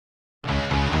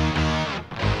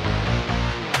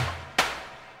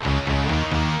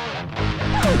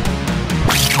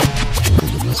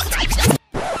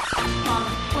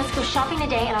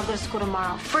today and I'll go to school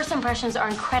tomorrow. First impressions are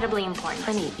incredibly important.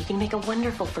 Honey, you can make a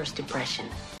wonderful first impression.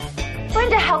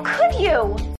 Brenda, how could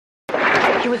you?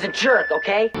 He was a jerk,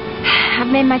 okay? I've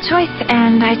made my choice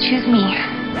and I choose me.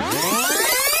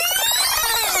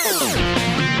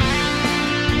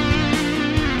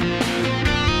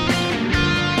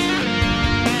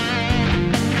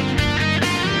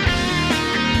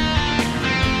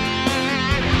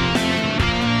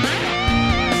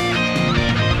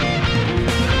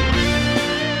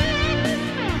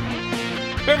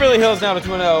 Beverly Hills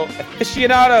 90210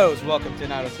 aficionados. Welcome to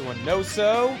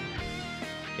 90210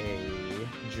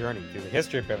 a journey through the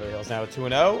history of Beverly Hills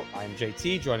 90210. I'm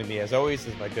JT. Joining me as always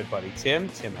is my good buddy Tim.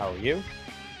 Tim, how are you?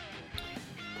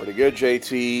 Pretty good,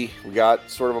 JT. We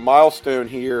got sort of a milestone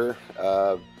here.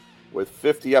 With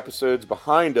 50 episodes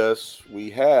behind us, we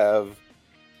have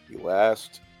the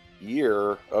last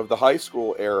year of the high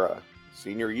school era.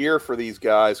 Senior year for these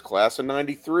guys, class of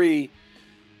 93.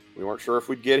 We weren't sure if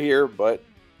we'd get here, but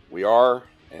we are,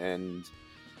 and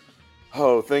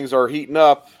things are heating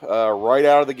up right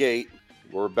out of the gate.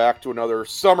 We're back to another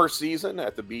summer season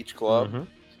at the Beach Club,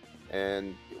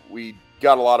 and we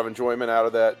got a lot of enjoyment out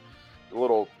of that.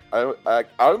 I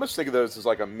almost think of those as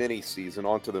like a mini season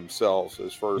onto themselves.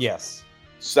 Those first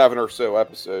 7 or so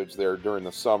episodes there during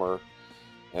the summer,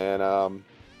 and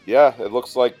it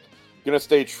looks like going to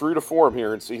stay true to form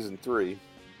here in season 3.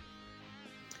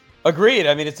 Agreed.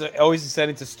 I mean, it's always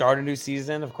exciting to start a new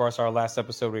season. Of course, our last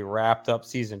episode, we wrapped up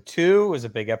season 2. It was a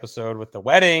big episode with the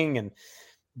wedding and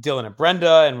Dylan and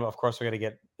Brenda. And of course, we're going to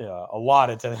get a lot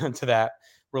into that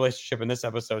relationship in this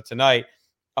episode tonight.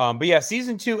 But yeah,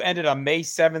 season 2 ended on May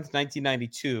 7th,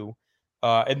 1992.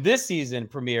 And this season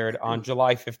premiered on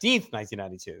July 15th,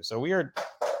 1992. So we are,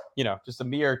 just a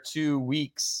mere 2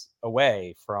 weeks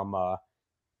away from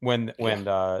when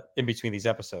in between these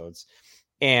episodes.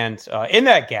 And in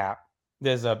that gap,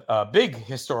 there's a big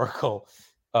historical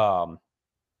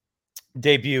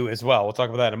debut as well. We'll talk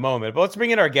about that in a moment. But let's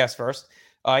bring in our guest first.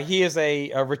 He is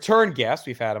a return guest.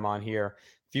 We've had him on here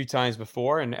a few times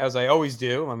before. And as I always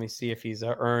do, let me see if he's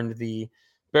earned the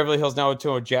Beverly Hills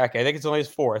 90210 jacket. I think it's only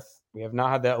his 4th. We have not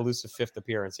had that elusive 5th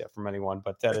appearance yet from anyone.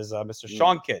 But that is Mr.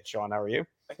 Shawn Kidd. Shawn, how are you?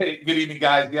 Hey, good evening,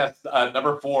 guys. Yes,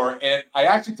 number 4. And I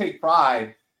actually take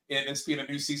pride in this being a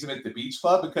new season at the Beach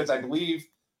Club, because I believe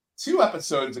 2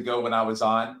 episodes ago when I was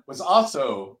on was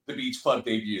also the Beach Club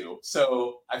debut.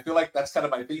 So I feel like that's kind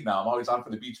of my thing now. I'm always on for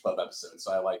the Beach Club episodes,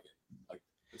 so I like it.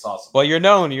 It's awesome. Well, you're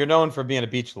known for being a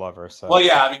beach lover. So. Well,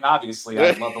 yeah, I mean, obviously,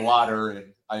 I love the water,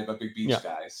 and I'm a big beach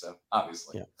guy, so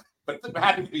obviously. Yeah. But I'm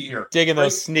happy to be here. Digging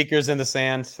those sneakers in the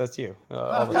sand. That's you.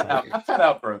 I've kind of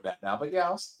outgrown that now, but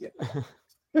yeah.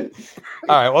 All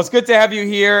right. Well, it's good to have you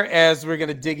here as we're going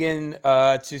to dig in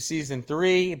to season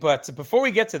 3. But before we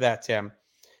get to that, Tim,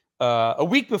 a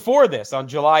week before this, on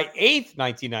July 8th,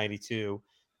 1992,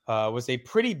 was a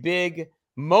pretty big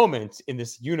moment in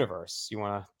this universe. You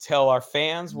want to tell our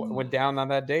fans what went down on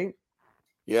that date?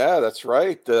 Yeah, that's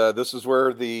right. This is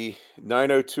where the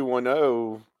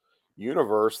 90210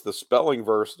 universe, the spelling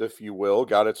verse, if you will,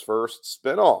 got its first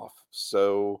spinoff.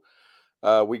 So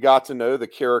we got to know the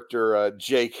character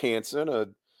Jake Hansen,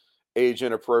 an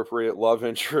age-inappropriate love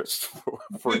interest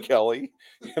for Kelly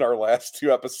in our last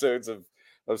 2 episodes of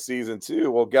season 2.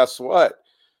 Well, guess what?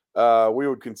 We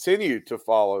would continue to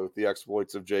follow the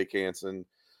exploits of Jake Hansen,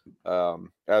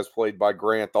 as played by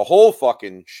Grant, the whole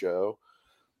fucking show,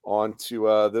 onto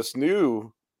this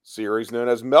new series known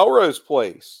as Melrose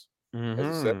Place. As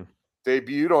I said,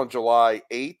 debuted on July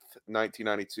 8th,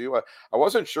 1992. I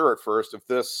wasn't sure at first if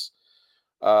this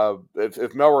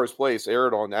if Melrose Place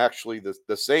aired on actually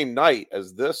the same night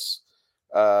as this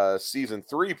season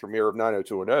 3 premiere of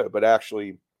 90210, but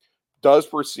actually does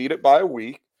precede it by a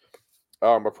week,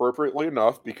 appropriately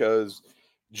enough, because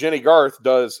Jenny Garth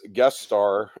does guest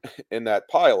star in that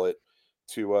pilot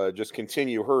to just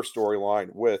continue her storyline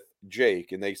with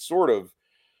Jake. And they sort of,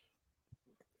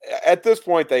 at this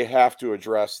point, they have to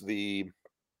address the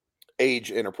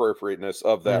age inappropriateness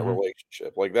of that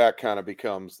relationship. Like, that kind of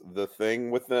becomes the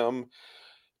thing with them.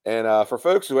 And for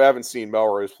folks who haven't seen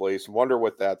Melrose Place, wonder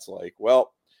what that's like.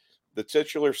 Well, the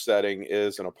titular setting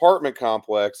is an apartment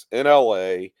complex in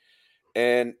LA.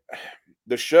 And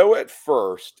the show at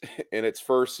first, in its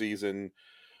first season,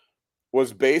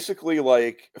 was basically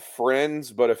like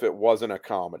Friends, but if it wasn't a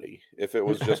comedy, if it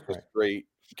was just a straight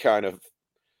kind of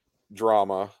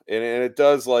drama. And it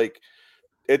does, like,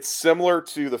 it's similar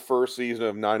to the first season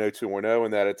of 90210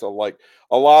 in that it's a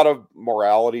lot of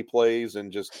morality plays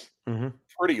and just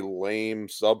pretty lame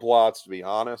subplots, to be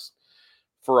honest,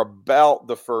 for about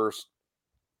the first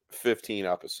 15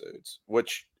 episodes,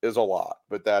 which is a lot,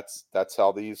 but that's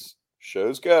how these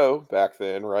shows go back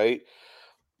then, right?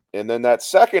 And then that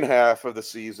second half of the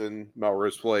season,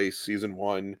 Melrose Place, season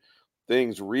 1,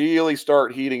 things really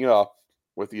start heating up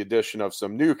with the addition of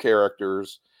some new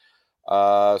characters,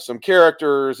 some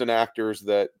characters and actors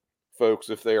that folks,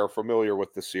 if they are familiar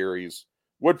with the series,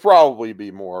 would probably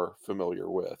be more familiar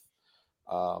with.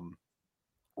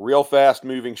 Real fast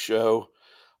moving show.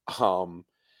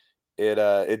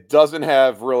 It doesn't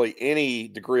have really any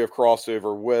degree of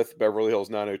crossover with Beverly Hills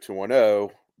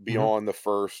 90210 beyond the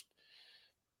first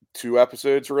 2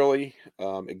 episodes, really.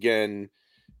 Again,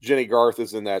 Jenny Garth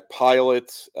is in that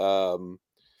pilot.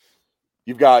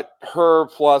 You've got her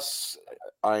plus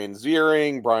Ian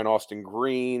Ziering, Brian Austin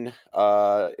Green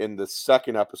in the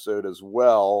second episode as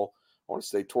well. I want to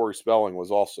say Tori Spelling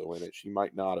was also in it. She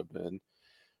might not have been.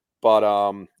 But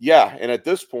yeah, and at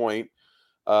this point,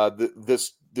 the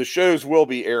shows will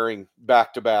be airing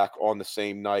back to back on the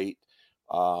same night.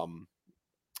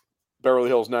 Beverly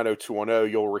Hills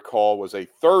 90210, you'll recall, was a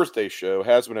Thursday show,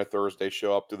 has been a Thursday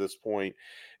show up to this point.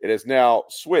 It has now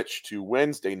switched to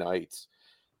Wednesday nights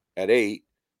at 8,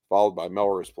 followed by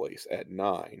Melrose Place at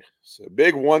 9. So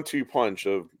big 1-2 punch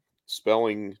of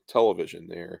spelling television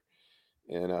there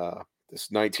in this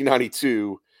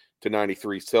 1992 to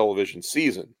 93 television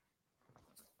season.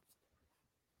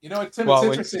 You know, Tim, it's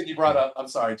interesting you brought up, I'm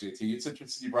sorry, JT, it's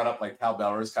interesting you brought up like how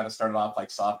Melrose kind of started off like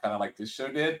soft, kind of like this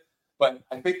show did. But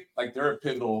I think like their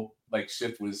pivotal like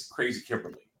shift was Crazy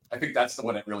Kimberly. I think that's the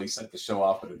one that really set the show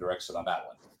off in a direction on that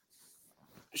one.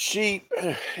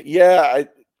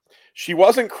 She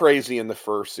wasn't crazy in the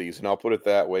first season. I'll put it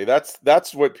that way.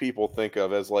 That's what people think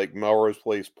of as like Melrose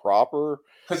Place proper.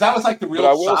 Because that was like the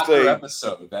real shocker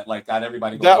episode that like got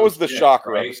everybody. That was the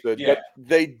shocker episode. Yeah. But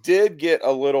they did get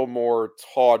a little more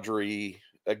tawdry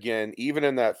again, even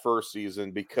in that first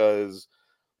season, because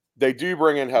they do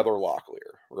bring in Heather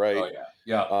Locklear, right? Oh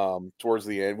yeah. Towards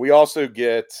the end, we also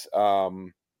get.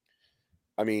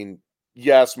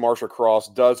 Yes, Marsha Cross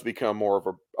does become more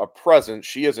of a presence.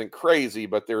 She isn't crazy,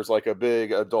 but there's like a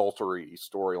big adultery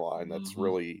storyline that's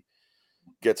really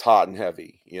gets hot and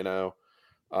heavy, you know.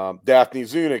 Daphne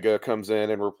Zuniga comes in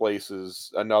and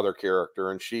replaces another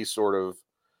character, and she's sort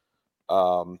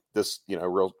of this,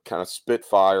 real kind of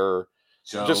spitfire,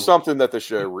 just something that the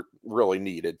show really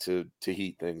needed to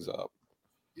heat things up.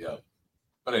 Yeah,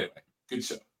 but anyway, good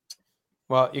show.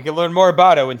 Well, you can learn more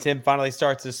about it when Tim finally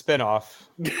starts his spinoff,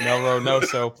 Melrose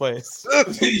No-So Place.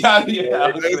 yeah.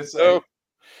 I was gonna say.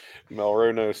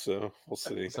 Melrose No-So. We'll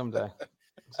see. Someday.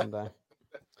 All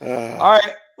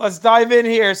right, let's dive in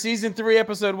here. Season 3,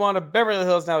 episode 1 of Beverly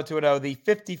Hills 90210, the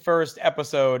 51st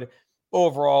episode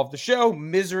overall of the show.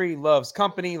 Misery Loves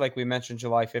Company, like we mentioned,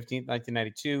 July 15th,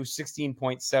 1992,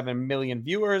 16.7 million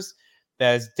viewers.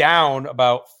 That is down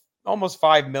about almost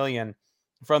 5 million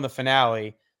from the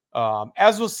finale.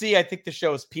 As we'll see, I think the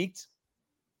show has peaked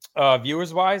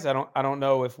viewers wise. I don't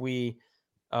know if we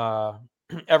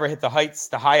ever hit the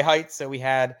high heights that we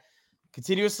had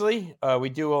continuously. We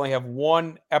do only have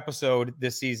one episode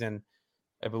this season,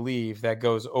 I believe, that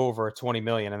goes over 20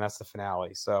 million, and that's the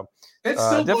finale. So it's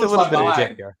still definitely a little bit of a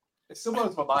dip here. It still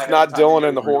blows my mind. It's not Dylan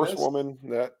and the Horsewoman.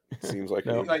 That seems like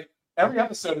no. Like every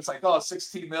episode, it's like,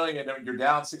 16 million, and you're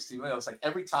down 60 million. It's like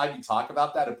every time you talk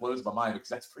about that, it blows my mind because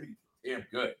that's pretty damn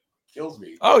good. Kills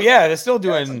me. Oh yeah, they're still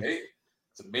doing.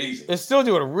 It's amazing. They're still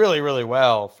doing really, really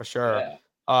well for sure. Yeah.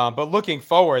 But looking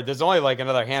forward, there's only like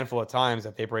another handful of times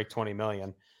that they break 20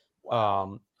 million.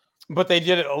 Wow. But they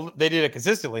did it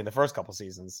consistently in the first couple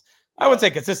seasons. I would say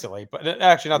consistently, but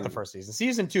actually not the first season.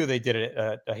 Season 2, they did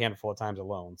it a handful of times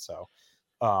alone. So,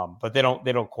 but they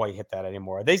don't quite hit that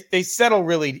anymore. They settle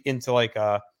really into like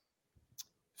a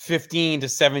 15 to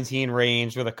 17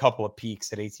 range with a couple of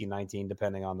peaks at 18, 19,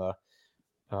 depending on the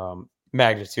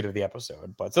magnitude of the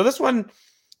episode. But so this one,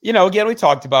 again, we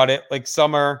talked about it, like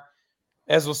summer,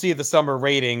 as we'll see, the summer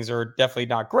ratings are definitely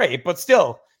not great, but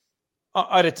still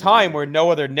at a time where no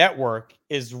other network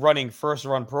is running first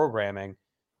run programming,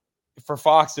 for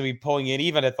Fox to be pulling in,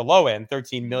 even at the low end,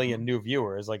 13 million new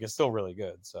viewers, like it's still really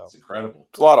good. So it's incredible.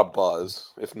 It's a lot of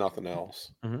buzz, if nothing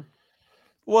else.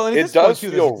 Well, and it does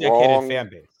feel wrong. Fan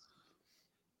base.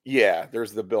 Yeah,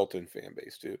 there's the built-in fan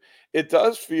base too. It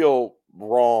does feel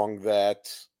wrong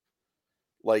that,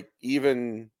 like,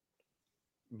 even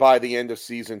by the end of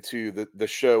season 2, the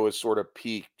show is sort of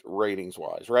peaked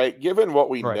ratings-wise, right? Given what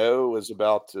we know is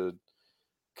about to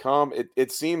come,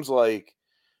 it seems like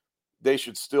they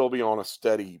should still be on a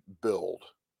steady build.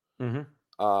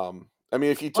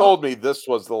 If you told me this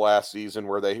was the last season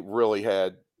where they really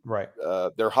had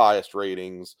their highest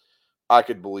ratings, I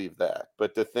could believe that.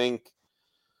 But to think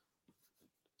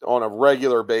on a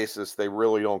regular basis they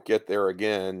really don't get there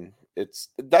again,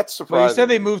 that's surprising. Well, you said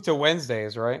they moved to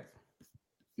Wednesdays, right?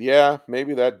 Yeah,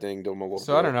 maybe that dinged them a little bit.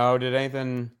 So I don't know. Did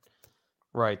anything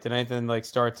like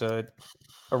start to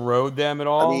erode them at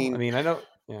all? I mean, I know.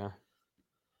 Yeah.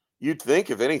 You'd think,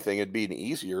 if anything, it'd be an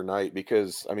easier night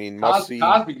because, I mean, Cosby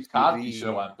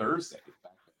show on Thursday,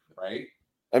 right?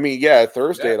 I mean, yeah,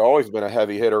 Thursday had always been a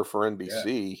heavy hitter for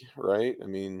NBC, right? I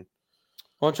mean,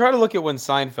 well, I'm trying to look at when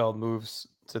Seinfeld moves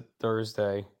to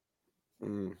Thursday.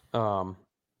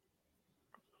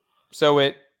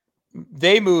 So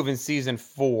they move in season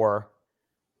 4,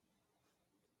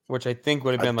 which I think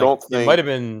would have been it might have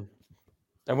been.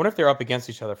 I wonder if they're up against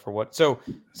each other for what. So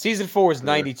season 4 is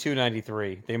 92,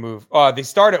 93. They move. They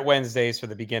start at Wednesdays for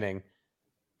the beginning,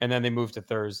 and then they move to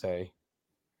Thursday.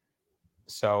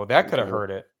 So that could have hurt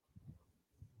it.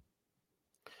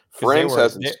 Friends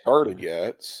hasn't started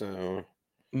yet, so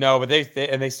no, but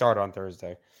they start on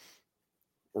Thursday,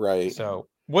 right? So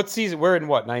what season? We're in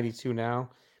what 92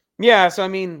 now? Yeah. So I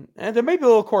mean, there may be a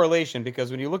little correlation because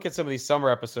when you look at some of these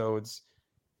summer episodes,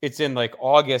 it's in like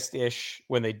August-ish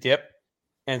when they dip.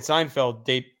 And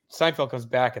Seinfeld comes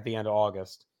back at the end of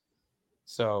August.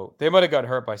 So they might have got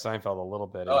hurt by Seinfeld a little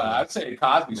bit. Oh, I'd say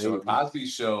Cosby Show. Cosby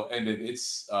Show ended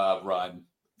its run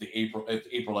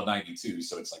April of 92.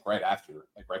 So it's like right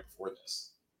before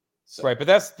this. So, right. But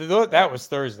that was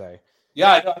Thursday.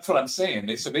 Yeah, that's what I'm saying.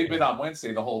 They've been on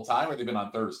Wednesday the whole time, or they've been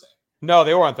on Thursday? No,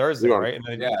 they were on Thursday, right?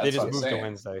 And they just moved to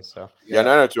Wednesday. So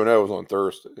 90210 was on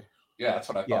Thursday. Yeah, that's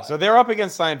what I thought. Yeah, so they're up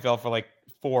against Seinfeld for like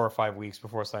 4 or 5 weeks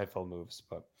before Seinfeld moves.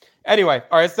 But anyway,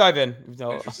 all right, let's dive in.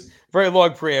 Very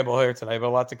long preamble here tonight, but a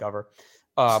lot to cover.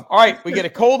 All right, we get a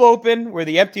cold open where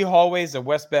the empty hallways of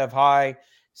West Bev High.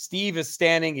 Steve is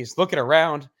standing. He's looking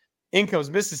around. In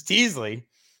comes Mrs. Teasley.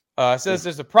 Says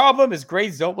there's a problem. His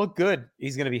grades don't look good.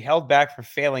 He's going to be held back for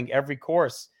failing every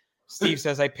course. Steve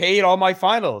says, I paid all my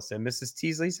finals. And Mrs.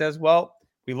 Teasley says, well,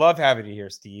 we love having you here,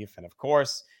 Steve. And of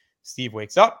course, Steve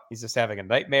wakes up. He's just having a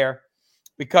nightmare.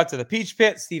 We cut to the Peach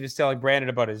Pit. Steve is telling Brandon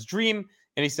about his dream.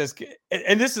 And he says,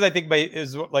 and this is, I think,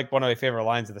 is like one of my favorite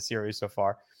lines of the series so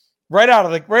far. Right out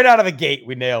of the gate,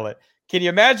 we nail it. Can you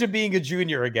imagine being a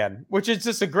junior again? Which is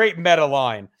just a great meta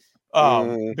line.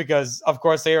 Because, of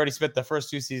course, they already spent the first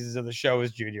 2 seasons of the show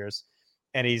as juniors.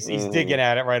 And he's digging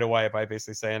at it right away by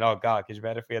basically saying, oh, God, could you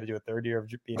imagine if we had to do a third year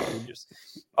of being juniors?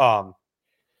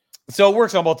 So it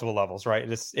works on multiple levels, right?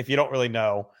 If you don't really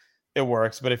know, it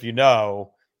works. But if you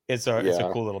know, it's a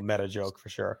cool little meta joke for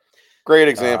sure. Great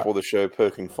example of the show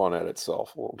poking fun at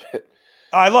itself a little bit.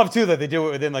 I love too that they do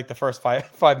it within like the first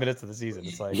five minutes of the season.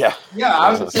 It's like I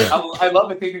was gonna say I love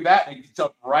that they do that and you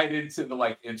jump right into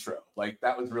the intro. Like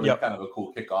that was really kind of a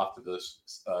cool kickoff to this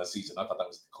season. I thought that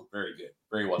was very good,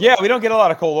 very well. Yeah, we don't get a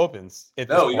lot of cold opens at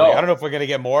this point. We don't. I don't know if we're gonna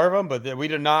get more of them, but we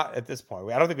do not at this point.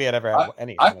 I don't think we had ever had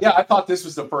any. I thought this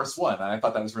was the first one, and I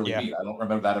thought that was really neat. I don't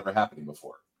remember that ever happening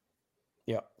before.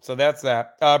 Yeah, so that's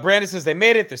that. Brandon says they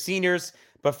made it, the seniors.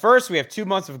 But first, we have 2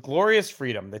 months of glorious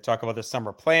freedom. They talk about their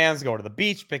summer plans, going to the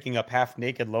beach, picking up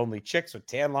half-naked, lonely chicks with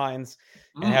tan lines,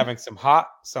 and having some hot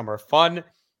summer fun.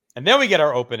 And then we get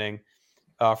our opening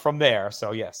from there.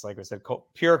 So, yes, like I said,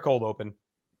 pure cold open.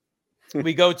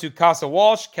 We go to Casa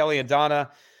Walsh. Kelly and Donna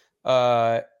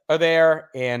are there.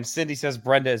 And Cindy says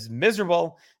Brenda is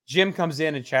miserable. Jim comes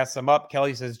in and chats them up.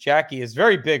 Kelly says Jackie is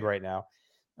very big right now,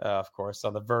 of course,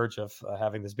 on the verge of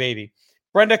having this baby.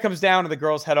 Brenda comes down and the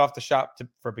girls head off to shop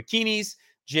for bikinis.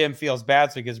 Jim feels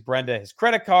bad, so he gives Brenda his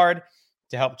credit card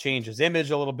to help change his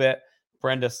image a little bit.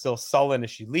 Brenda's still sullen as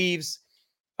she leaves.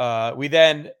 We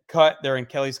then cut. They're in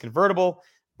Kelly's convertible.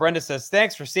 Brenda says,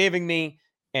 thanks for saving me.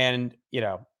 And,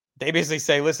 they basically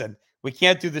say, listen, we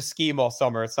can't do this scheme all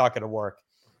summer. It's not going to work.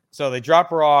 So they drop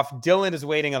her off. Dylan is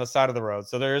waiting on the side of the road.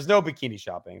 So there is no bikini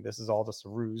shopping. This is all just a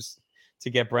ruse to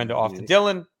get Brenda off to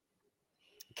Dylan.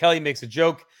 Kelly makes a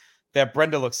joke that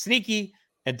Brenda looks sneaky.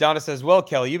 And Donna says, well,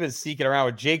 Kelly, you've been sneaking around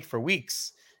with Jake for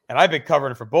weeks. And I've been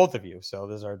covering for both of you. So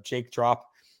there's our Jake drop.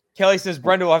 Kelly says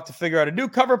Brenda will have to figure out a new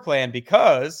cover plan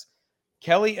because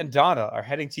Kelly and Donna are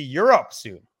heading to Europe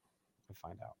soon. We'll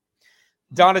find out.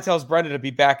 Donna tells Brenda to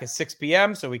be back at 6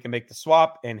 p.m. so we can make the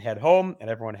swap and head home. And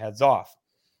everyone heads off.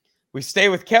 We stay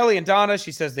with Kelly and Donna.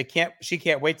 She says she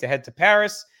can't wait to head to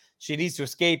Paris. She needs to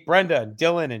escape Brenda and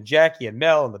Dylan and Jackie and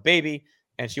Mel and the baby.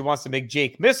 And she wants to make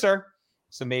Jake miss her,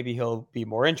 so maybe he'll be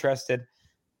more interested.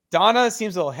 Donna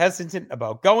seems a little hesitant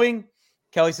about going.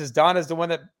 Kelly says Donna's the one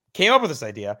that came up with this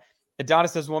idea. And Donna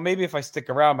says, well, maybe if I stick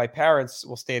around, my parents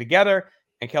will stay together.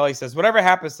 And Kelly says, whatever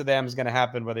happens to them is going to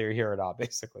happen whether you're here or not,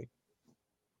 basically.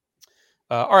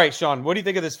 All right, Shawn, what do you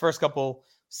think of this first couple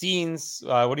scenes?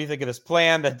 What do you think of this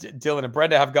plan that Dylan and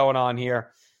Brenda have going on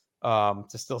here?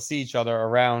 to still see each other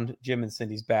around Jim and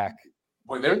Cindy's back.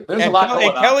 Boy, there's a lot going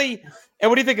on. Kelly, and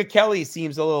what do you think of Kelly?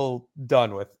 Seems a little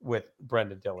done with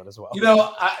Brenda Dillon as well.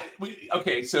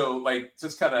 Okay, so like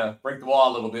just kind of break the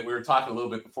wall a little bit. We were talking a little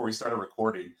bit before we started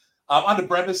recording. On the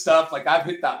Brenda stuff, like I've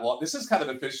hit that wall. This is kind of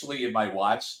officially in my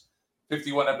watch,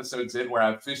 51 episodes in, where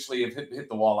I officially have hit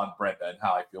the wall on Brenda and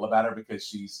how I feel about her, because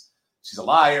she's a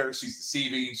liar, she's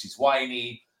deceiving, she's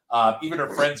whiny. Even her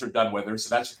friends are done with her,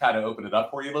 so that should kind of open it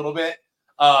up for you a little bit.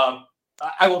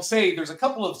 I will say there's a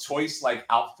couple of choice like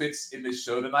outfits in this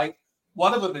show tonight.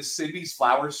 One of them is Cindy's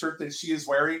flower shirt that she is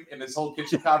wearing in this whole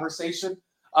kitchen conversation.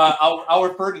 I'll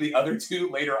refer to the other two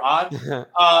later on.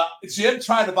 Jim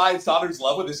trying to buy his daughter's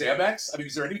love with his Amex. I mean,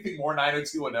 is there anything more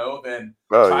 90210 than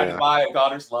trying to buy a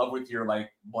daughter's love with your like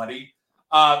money?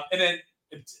 And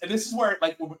this is where,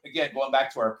 like, again, going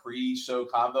back to our pre-show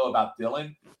convo about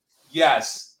Dylan.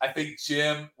 Yes, I think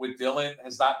Jim with Dylan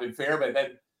has not been fair, but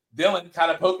then Dylan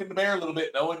kind of poking the bear a little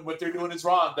bit, knowing what they're doing is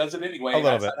wrong, does it anyway. A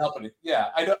little bit. Not helping it. Yeah,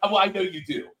 I know. Well, I know you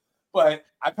do, but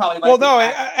I probably like. Well, no,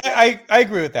 I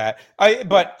agree with that.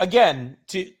 But again,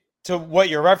 to what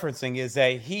you're referencing is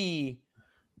that he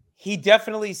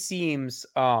definitely seems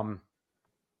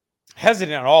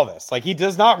hesitant on all this. Like, he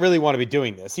does not really want to be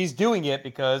doing this. He's doing it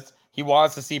because he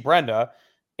wants to see Brenda,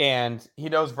 and he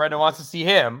knows Brenda wants to see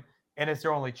him, and it's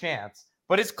their only chance.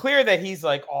 But it's clear that he's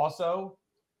like also.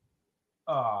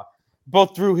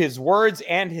 Both through his words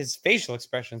and his facial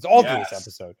expressions all through this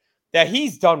episode, that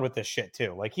he's done with this shit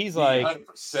too. Like, he's like,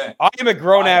 100%. I am a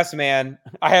grown-ass man.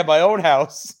 I have my own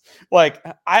house. Like,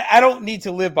 I don't need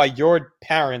to live by your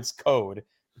parents' code.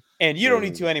 And you don't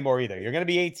need to anymore either. You're going to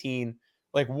be 18.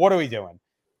 Like, what are we doing?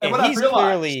 And he's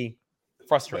clearly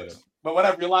frustrated. But what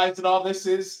I've realized in all this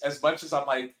is, as much as I'm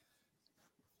like,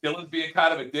 Dylan's being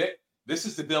kind of a dick, this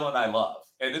is the Dylan I love.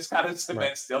 And this kind of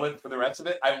cements Dylan for the rest of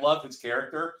it. I love his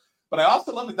character. But I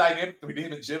also love the dynamic between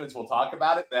him and Jim, as we'll talk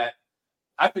about it, that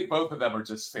I think both of them are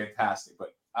just fantastic.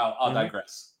 But I'll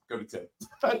digress. Go to Tim.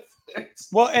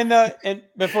 Well, and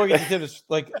before we get to Tim,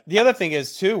 like, the other thing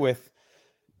is, too, with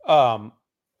what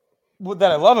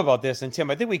that I love about this, and Tim,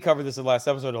 I think we covered this in the last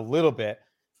episode a little bit,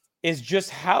 is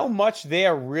just how much they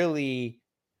are really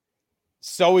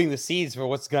sowing the seeds for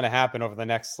what's going to happen over the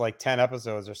next, like, 10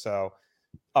 episodes or so.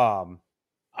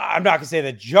 I'm not going to say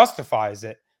that justifies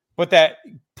it, but that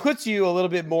puts you a little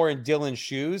bit more in Dylan's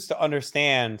shoes to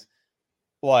understand,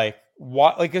 like,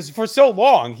 what, like, because for so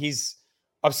long he's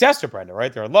obsessed with Brenda,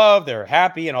 right? They're in love, they're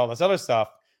happy, and all this other stuff.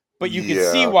 But you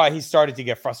can see why he started to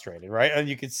get frustrated, right? And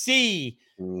you can see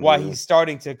why he's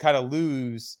starting to kind of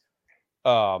lose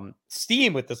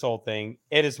steam with this whole thing.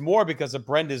 It is more because of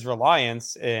Brenda's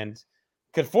reliance and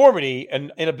conformity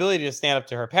and inability to stand up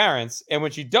to her parents. And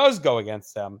when she does go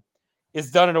against them, it's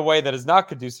done in a way that is not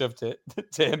conducive to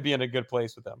him being in a good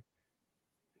place with them.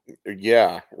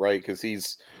 Yeah, right. Because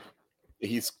he's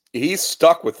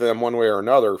stuck with them one way or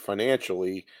another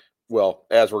financially. Well,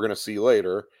 as we're going to see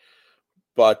later.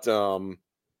 But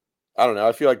I don't know.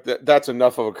 I feel like that's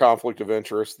enough of a conflict of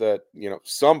interest that, you know,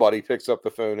 somebody picks up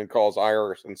the phone and calls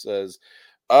Iris and says,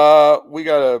 we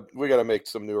gotta make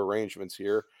some new arrangements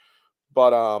here.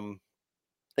 But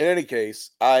in any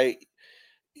case, and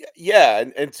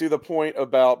to the point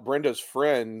about Brenda's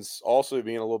friends also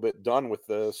being a little bit done with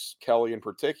this, Kelly in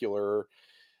particular,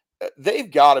 they've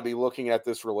got to be looking at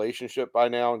this relationship by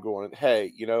now and going,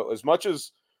 hey, you know, as much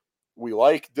as we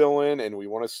like Dylan and we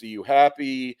want to see you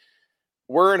happy,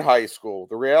 we're in high school.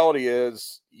 The reality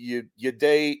is you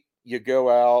date, you go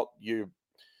out, you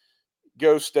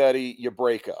go steady, you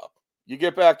break up. You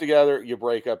get back together, you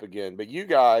break up again. But you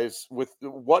guys,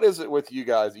 what is it with you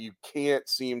guys that you can't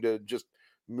seem to just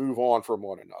move on from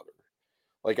one another?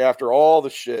 Like, after all the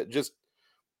shit, just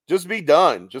be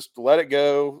done. Just let it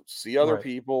go. See other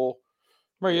people.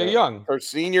 Right, you're young. Or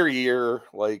senior year,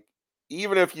 like,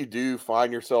 even if you do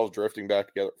find yourselves drifting back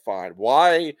together, fine.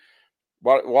 Why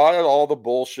all the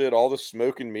bullshit, all the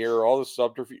smoke and mirror, all the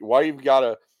subterfuge? Why you've got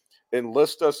to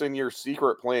enlist us in your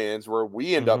secret plans where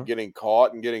we end up getting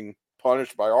caught and getting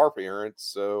punished by our parents?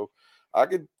 So I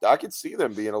could see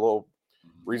them being a little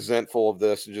resentful of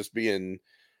this and just being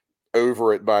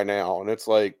over it by now. And it's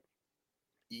like,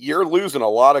 you're losing a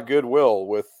lot of goodwill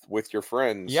with your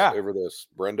friends over this,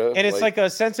 Brenda. And it's like a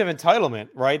sense of entitlement,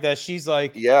 right? That she's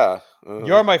like,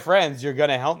 you're my friends, you're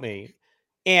gonna help me.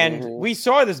 And we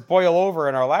saw this boil over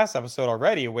in our last episode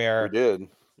already, where we did.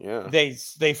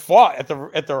 They fought at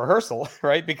the rehearsal,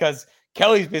 right? Because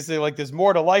Kelly's basically like, there's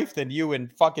more to life than you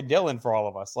and fucking Dylan for all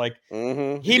of us. Like,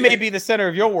 he may be the center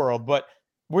of your world, but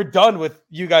we're done with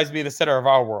you guys being the center of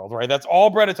our world, right? That's all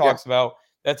Brenda talks about.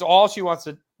 That's all she wants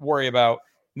to worry about.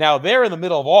 Now they're in the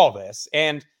middle of all this.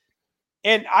 And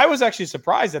And I was actually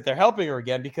surprised that they're helping her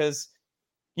again because,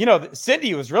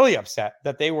 Cindy was really upset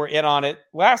that they were in on it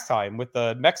last time with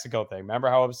the Mexico thing. Remember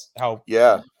how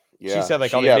Yeah. she said,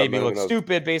 like, oh, She they had a made me look moment of,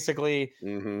 stupid, basically.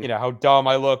 mhm. How dumb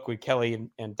I look with Kelly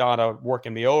and Donna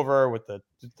working me over with the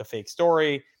fake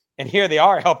story. And here they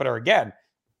are helping her again.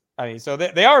 I mean, so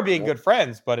they are being Yep. good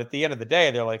friends, but at the end of the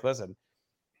day, they're like, listen,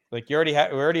 like we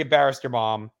already embarrassed your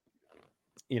mom.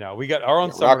 We got our own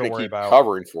We're summer not to going to worry keep about.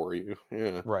 covering for you.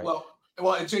 Yeah. Right.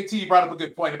 Well, and JT brought up a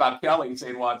good point about Kelly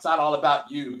saying, well, it's not all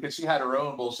about you because she had her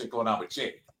own bullshit going on with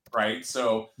Jake, right?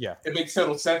 So Yeah. it makes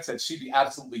total sense that she'd be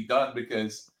absolutely done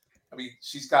because, I mean,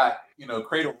 she's got,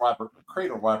 cradle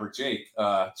robber Jake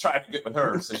trying to get with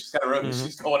her. So she's got her own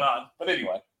issues going on. But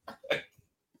anyway.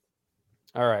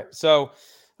 All right. So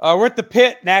we're at the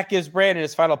pit. Nat gives Brandon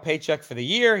his final paycheck for the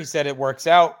year. He said it works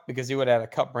out because he would have had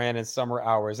to cut Brandon's summer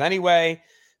hours anyway.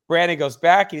 Brandon goes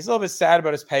back. He's a little bit sad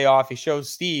about his payoff. He shows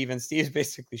Steve, and Steve's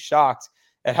basically shocked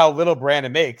at how little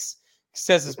Brandon makes. He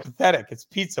says it's pathetic. It's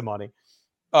pizza money.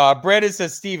 Brandon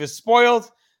says Steve is spoiled.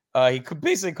 He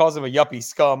basically calls him a yuppie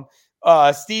scum.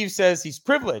 Steve says he's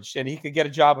privileged and he could get a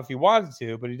job if he wanted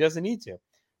to, but he doesn't need to.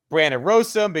 Brandon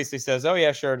roasts him, basically says, oh,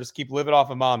 yeah, sure, just keep living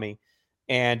off of mommy.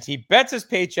 And he bets his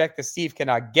paycheck that Steve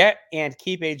cannot get and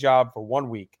keep a job for 1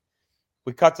 week.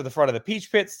 We cut to the front of the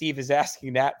Peach Pit. Steve is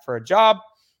asking Nat for a job.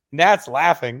 Nat's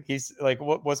laughing. He's like,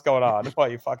 what's going on? Why are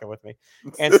you fucking with me?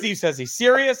 And Steve says he's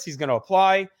serious. He's going to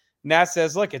apply. Nat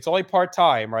says, look, it's only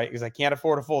part-time, right? Because I can't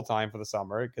afford a full-time for the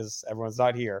summer because everyone's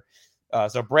not here.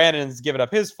 So Brandon's giving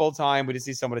up his full-time. We just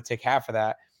need someone to take half of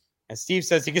that. And Steve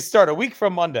says he can start a week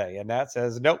from Monday. And Nat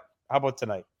says, nope. How about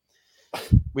tonight?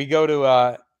 We go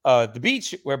to the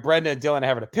beach where Brenda and Dylan are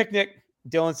having a picnic.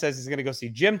 Dylan says he's going to go see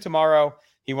Jim tomorrow.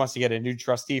 He wants to get a new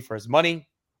trustee for his money.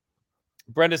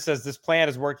 Brenda says this plan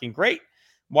is working great.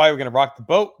 Why we're going to rock the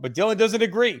boat. But Dylan doesn't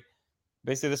agree.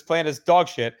 Basically, this plan is dog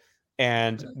shit.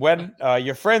 And when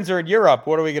your friends are in Europe,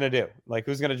 what are we going to do? Like,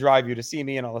 who's going to drive you to see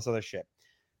me and all this other shit?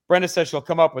 Brenda says she'll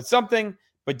come up with something.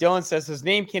 But Dylan says his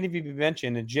name can't even be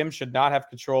mentioned and Jim should not have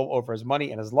control over his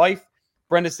money and his life.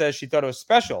 Brenda says she thought it was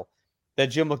special that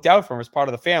Jim looked out for him as part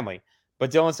of the family.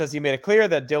 But Dylan says he made it clear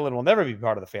that Dylan will never be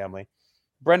part of the family.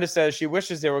 Brenda says she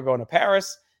wishes they were going to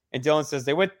Paris. And Dylan says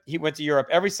he went to Europe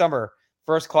every summer,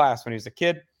 first class when he was a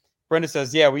kid. Brenda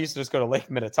says, yeah, we used to just go to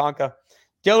Lake Minnetonka.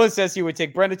 Dylan says he would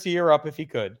take Brenda to Europe if he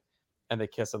could. And they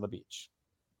kiss on the beach.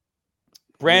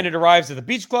 Brandon arrives at the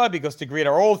beach club. He goes to greet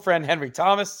our old friend, Henry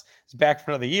Thomas. He's back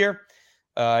for another year.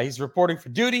 He's reporting for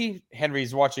duty.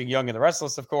 Henry's watching Young and the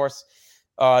Restless, of course.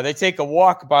 They take a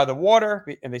walk by the water,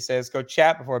 and they say, let's go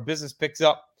chat before business picks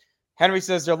up. Henry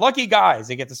says they're lucky guys.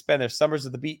 They get to spend their summers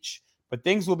at the beach, but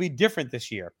things will be different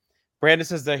this year. Brandon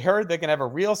says they heard they can have a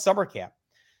real summer camp.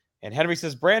 And Henry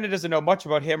says Brandon doesn't know much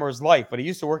about him or his life, but he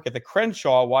used to work at the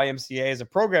Crenshaw YMCA as a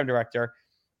program director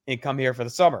and come here for the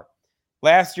summer.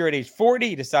 Last year at age 40,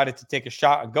 he decided to take a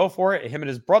shot and go for it. And him and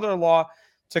his brother-in-law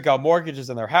took out mortgages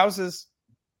on their houses,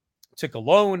 took a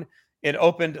loan, and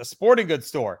opened a sporting goods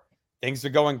store. Things are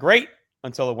going great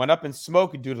until it went up in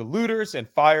smoke due to looters and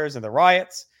fires and the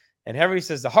riots. And Henry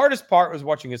says the hardest part was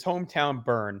watching his hometown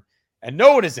burn. And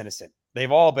no one is innocent.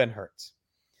 They've all been hurt.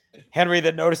 Henry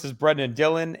then notices Brenda and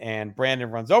Dylan, and Brandon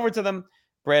runs over to them.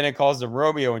 Brandon calls them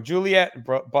Romeo and Juliet and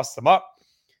busts them up.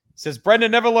 He says Brenda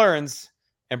never learns.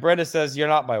 And Brenda says, you're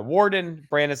not my warden.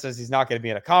 Brandon says he's not going to be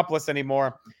an accomplice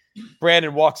anymore.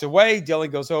 Brandon walks away. Dylan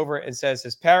goes over and says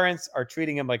his parents are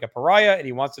treating him like a pariah, and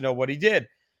he wants to know what he did.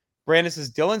 Brandon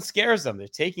says Dylan scares them. They're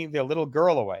taking their little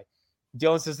girl away.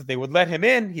 Dylan says that they would let him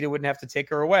in. He wouldn't have to take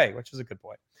her away, which is a good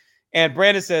point. And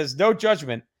Brandon says, no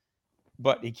judgment,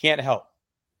 but he can't help.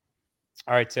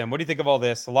 All right, Tim, what do you think of all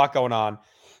this? A lot going on,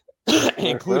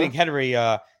 including Henry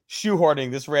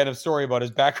shoehorning this random story about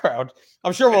his background.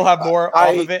 I'm sure we'll have more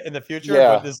of it in the future,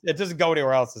 but it doesn't go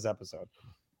anywhere else this episode.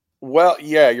 Well,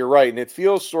 yeah, you're right. And it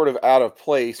feels sort of out of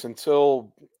place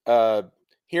until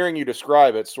hearing you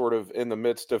describe it sort of in the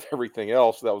midst of everything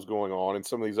else that was going on and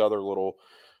some of these other little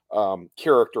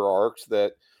character arcs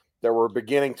that we're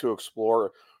beginning to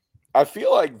explore. I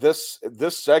feel like this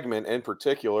segment in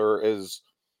particular is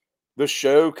the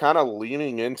show kind of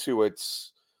leaning into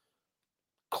its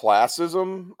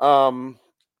classism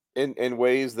in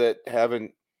ways that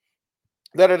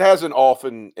it hasn't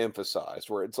often emphasized,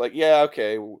 where it's like, yeah,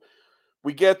 okay,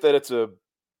 we get that it's a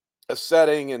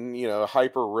setting in, a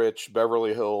hyper rich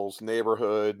Beverly Hills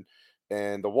neighborhood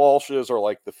and the Walshes are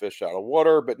like the fish out of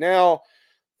water, but now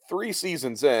 3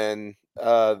 seasons in,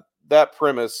 that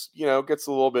premise, gets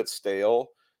a little bit stale.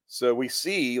 So we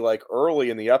see, like, early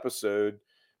in the episode,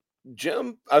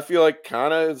 Jim, I feel like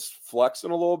kind of is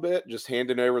flexing a little bit, just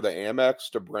handing over the Amex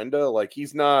to Brenda. Like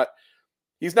he's not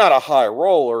a high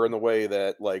roller in the way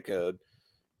that like a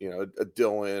a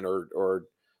Dylan or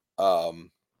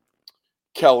um,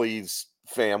 Kelly's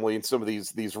family and some of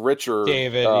these richer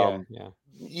David,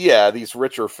 these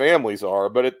richer families are.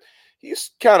 But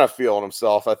he's kind of feeling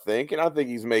himself, I think, and I think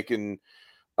he's making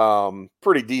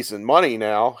pretty decent money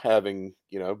now, having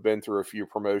been through a few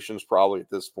promotions probably at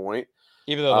this point.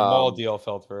 even though the mall deal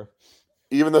fell through.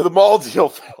 Even though the mall deal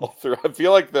fell through, I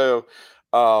feel like though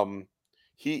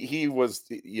he was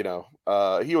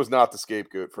he was not the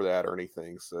scapegoat for that or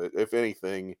anything. So if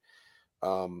anything,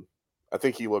 I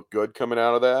think he looked good coming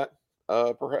out of that,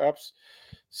 perhaps.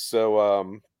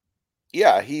 So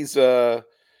yeah, he's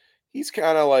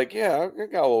kind of like, yeah, I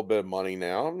got a little bit of money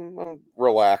now. I'm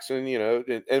relaxing,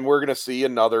 and we're gonna see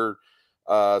another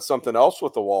something else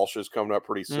with the Walshes coming up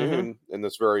pretty soon in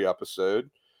this very episode.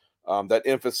 That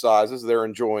emphasizes they're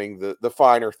enjoying the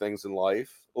finer things in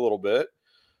life a little bit.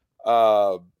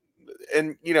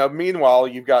 And meanwhile,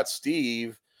 you've got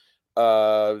Steve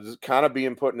kind of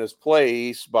being put in his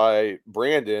place by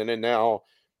Brandon, and now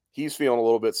he's feeling a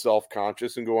little bit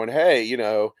self-conscious and going, hey,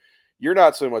 you're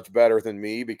not so much better than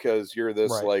me because you're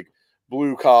this like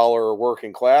blue collar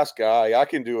working class guy. I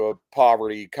can do a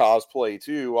poverty cosplay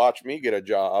too. Watch me get a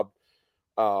job.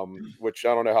 Which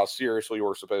I don't know how seriously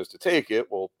we're supposed to take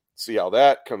it. We'll see how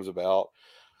that comes about.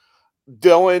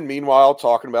 Dylan, meanwhile,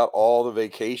 talking about all the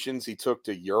vacations he took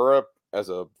to Europe as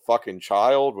a fucking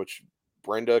child, which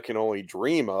Brenda can only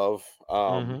dream of.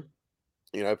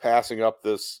 Passing up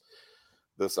this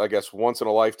I guess once in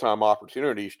a lifetime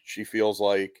opportunity. She feels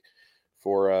like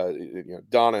for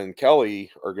Donna and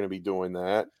Kelly are going to be doing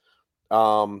that.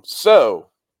 So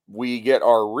we get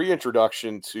our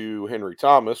reintroduction to Henry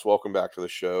Thomas. Welcome back to the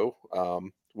show.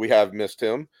 We have missed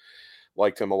him,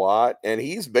 liked him a lot, and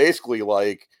he's basically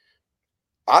like,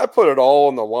 I put it all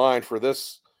on the line for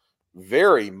this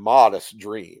very modest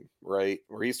dream, right?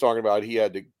 Where he's talking about he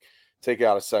had to take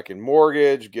out a second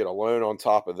mortgage, get a loan on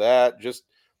top of that, just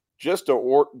to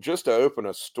open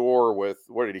a store with,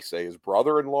 what did he say, his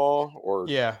brother-in-law or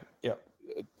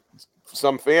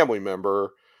some family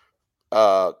member,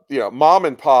 mom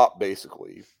and pop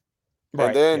basically,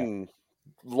 and then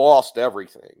lost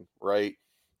everything, right?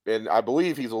 And I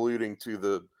believe he's alluding to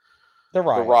the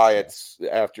riots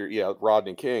after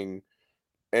Rodney King,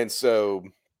 and so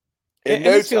and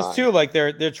this feels too like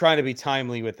they're trying to be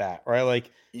timely with that, right?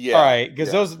 Like, all right,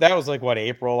 because that was like what,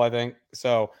 April, I think.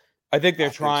 So I think they're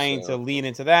trying to lean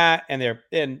into that,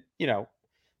 and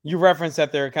you reference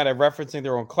that they're kind of referencing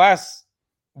their own class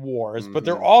wars, but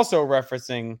they're also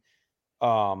referencing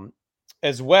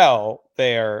as well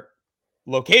their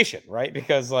location, right?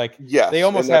 Because like they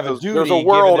almost have a duty. There's a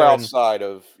world outside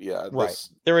of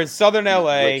they're in Southern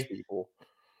LA,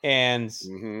 and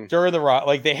during the riot,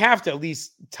 like they have to at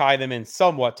least tie them in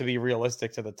somewhat to be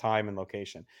realistic to the time and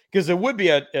location, because it would be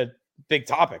a big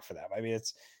topic for them. I mean,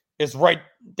 it's right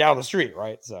down the street,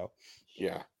 right? So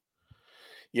yeah,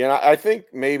 I think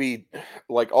maybe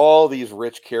like all these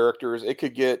rich characters, it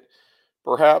could get,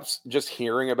 perhaps just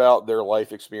hearing about their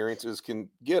life experiences can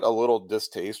get a little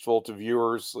distasteful to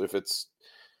viewers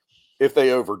if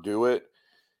they overdo it.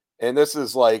 And this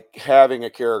is like having a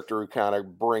character who kind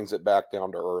of brings it back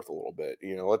down to earth a little bit.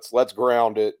 Let's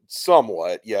ground it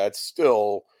somewhat. Yeah, it's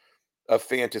still a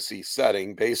fantasy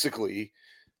setting, basically,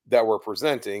 that we're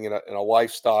presenting in a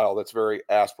lifestyle that's very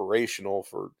aspirational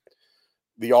for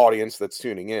the audience that's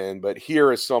tuning in. But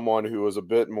here is someone who is a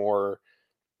bit more,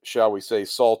 shall we say,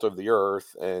 salt of the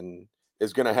earth, and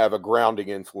is going to have a grounding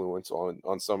influence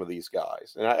on some of these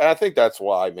guys. And I think that's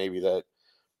why maybe that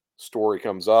story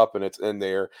comes up and it's in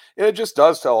there. And it just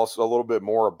does tell us a little bit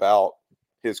more about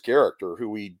his character, who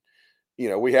we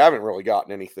haven't really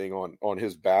gotten anything on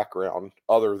his background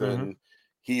other than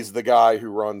he's the guy who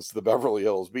runs the Beverly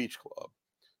Hills Beach Club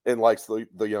and likes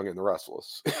the young and the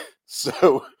restless.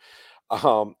 So I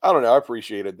don't know. I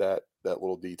appreciated that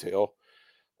little detail.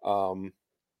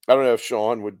 I don't know if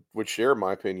Shawn would share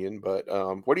my opinion, but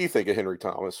what do you think of Henry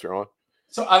Thomas, Shawn?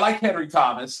 So I like Henry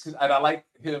Thomas, and I like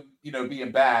him,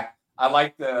 being back. I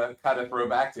like the kind of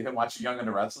throwback to him watching Young and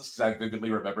the Restless, because I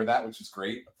vividly remember that, which is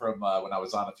great from when I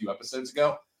was on a few episodes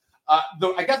ago.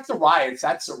 I guess the riots,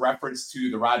 that's a reference to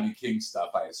the Rodney King stuff,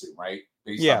 I assume, right?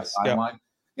 Based on the timeline.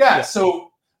 Yeah.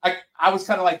 So I was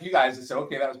kind of like you guys and said,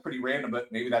 okay, that was pretty random,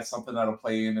 but maybe that's something that'll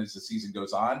play in as the season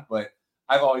goes on. But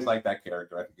I've always liked that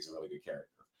character. I think he's a really good character.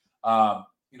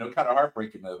 Kind of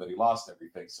heartbreaking though that he lost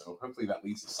everything. So hopefully that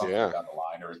leads to something down the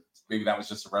line, or maybe that was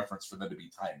just a reference for them to be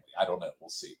timely. I don't know. We'll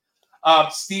see.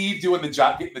 Steve doing the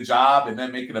job, getting the job, and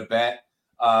then making a bet.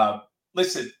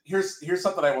 Listen, here's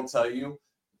something I will tell you,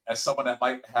 as someone that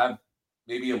might have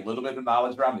maybe a little bit of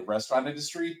knowledge around the restaurant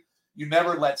industry. You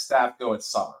never let staff go at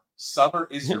summer. Summer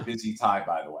is your busy time,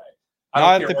 by the way.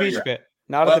 Not at the beach pit.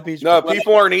 Not at the beach. No, pit.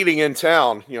 people aren't eating in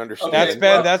town. You understand? That's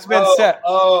been set.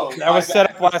 That was set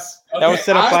up last. That was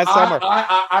set up last summer.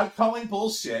 I'm calling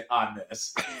bullshit on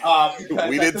this.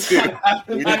 We did too.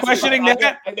 You're questioning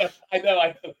that? I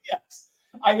know. Yes,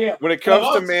 I am. When it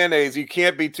comes to mayonnaise, you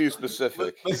can't be too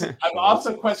specific. Listen, I'm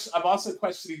also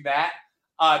questioning that.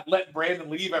 Letting Brandon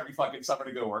leave every fucking summer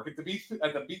to go work at the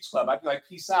beach club. I'd be like,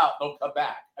 peace out, don't come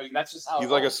back. I mean, that's just how he's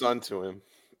like a son to him.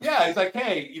 Yeah, he's like,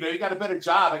 hey, you got a better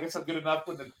job. I guess I'm good enough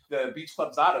when the beach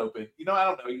club's not open. I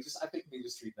don't know. I think they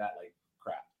just treat that like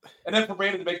crap. And then for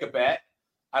Brandon to make a bet,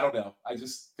 I don't know. I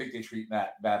just think they treat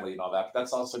that badly and all that. But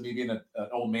that's also me being an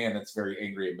old man that's very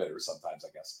angry and bitter sometimes, I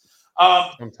guess.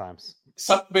 Sometimes.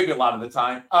 Maybe a lot of the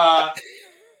time.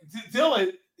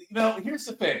 Dylan, here's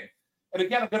the thing. And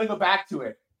again, I'm going to go back to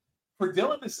it. For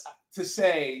Dylan to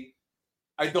say,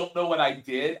 I don't know what I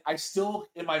did, I still,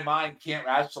 in my mind, can't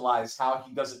rationalize how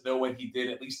he doesn't know what he did,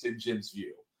 at least in Jim's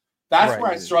view. That's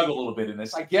where I struggle a little bit in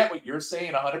this. I get what you're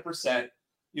saying 100%.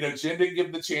 Jim didn't give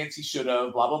him the chance he should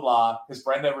have, blah, blah, blah, because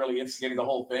Brenda really instigated the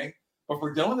whole thing. But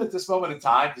for Dylan at this moment in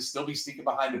time to still be sneaking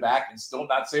behind the back and still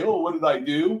not say, oh, what did I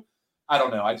do? I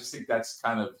don't know. I just think that's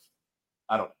kind of,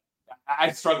 I don't know.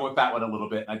 I struggle with that one a little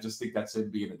bit. And I just think that's him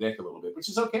being a dick a little bit, which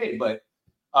is okay. But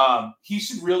he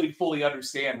should really fully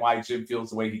understand why Jim feels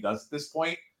the way he does at this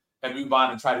point and move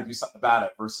on and try to do something about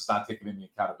it versus not taking any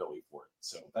accountability for it.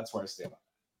 So that's where I stand on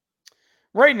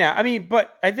that. Right now,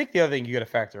 but I think the other thing you got to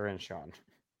factor in, Shawn,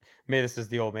 maybe this is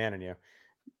the old man in you.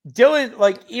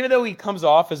 Dylan, even though he comes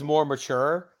off as more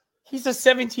mature, he's a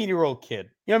 17-year-old kid.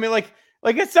 You know what I mean?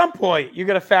 Like at some point, you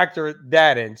got to factor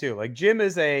that in too. Like Jim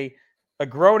is a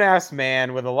grown-ass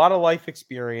man with a lot of life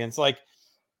experience. And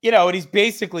he's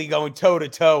basically going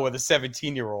toe-to-toe with a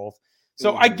 17-year-old.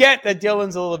 So I get that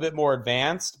Dylan's a little bit more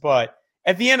advanced, but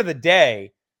at the end of the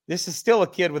day, this is still a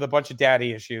kid with a bunch of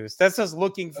daddy issues. That's just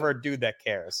looking for a dude that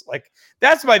cares.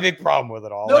 That's my big problem with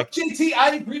it all. No, JT,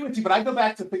 I agree with you, but I go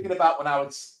back to thinking about when I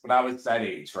was that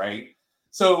age, right?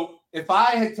 So if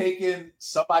I had taken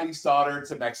somebody's daughter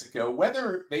to Mexico,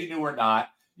 whether they knew or not,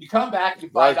 you come back and you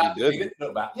find out they didn't know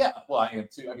about it. Yeah, well, I am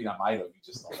too. I might have. You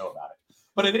just don't know about it.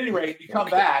 But at any rate, you come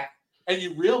back and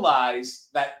you realize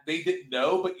that they didn't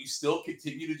know, but you still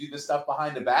continue to do this stuff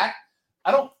behind the back.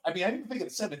 I didn't think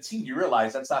at 17 you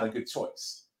realize that's not a good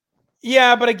choice.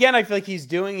 Yeah, but again, I feel like he's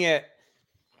doing it.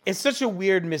 It's such a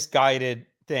weird, misguided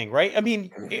thing, right?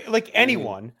 Like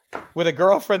anyone with a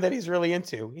girlfriend that he's really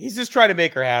into, he's just trying to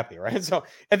make her happy, right? So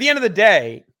at the end of the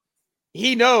day,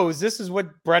 he knows this is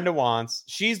what Brenda wants.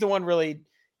 She's the one really,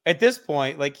 at this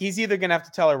point, he's either going to have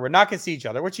to tell her we're not going to see each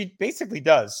other, which he basically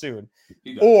does soon,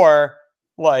 or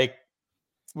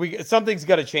something's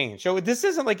got to change. So this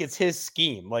isn't like it's his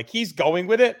scheme. He's going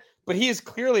with it, but he is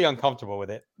clearly uncomfortable with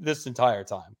it this entire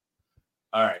time.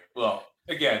 All right. Well,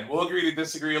 again, we'll agree to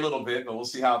disagree a little bit, but we'll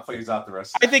see how it plays out the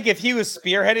rest of I think if he was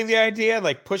spearheading the idea,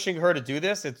 pushing her to do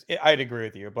this, I'd agree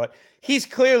with you. But she's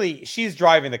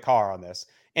driving the car on this.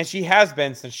 And she has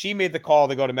been since she made the call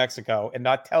to go to Mexico and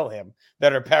not tell him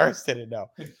that her parents didn't know.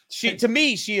 To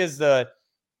me, she is the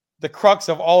crux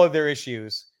of all of their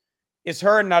issues. Is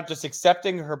her not just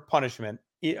accepting her punishment.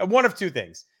 One of two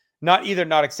things. Not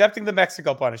accepting the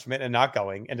Mexico punishment and not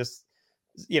going and just,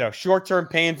 short-term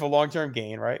pain for long-term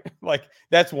gain, right?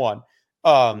 That's one.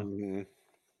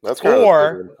 That's kind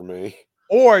of for me.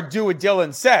 Or do what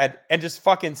Dylan said and just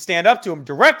fucking stand up to him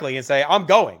directly and say, I'm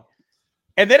going.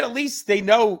 And then at least they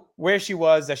know where she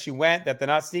was, that she went, that they're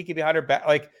not sneaking behind her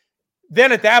back.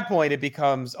 Then at that point, it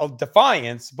becomes a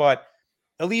defiance, but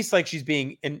at least she's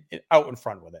being out in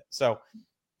front with it. So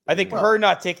I think her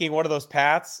not taking one of those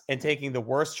paths and taking the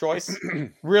worst choice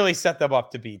really set them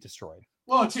up to be destroyed.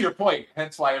 Well, to your point,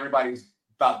 hence why everybody's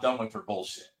about done with her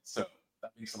bullshit. So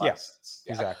that makes a lot of sense.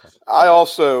 Yeah. Exactly. I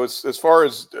also, as far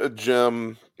as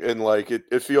Jim, and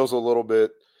it feels a little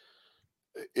bit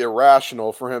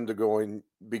irrational for him to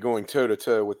be going toe to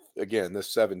toe with, again,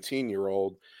 this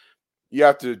 17-year-old. You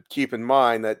have to keep in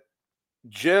mind that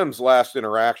Jim's last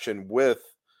interaction with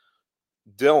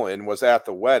Dylan was at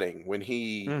the wedding when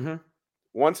he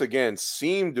once again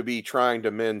seemed to be trying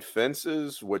to mend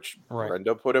fences, which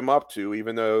Brenda put him up to,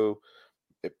 even though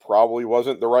it probably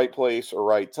wasn't the right place or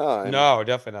right time. No,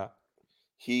 definitely not.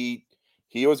 He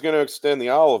was going to extend the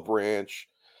olive branch,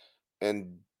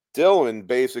 and Dylan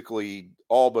basically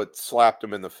all but slapped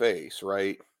him in the face,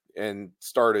 right? And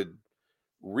started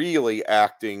really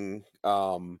acting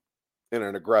in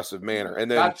an aggressive manner. And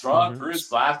then got drunk, threw his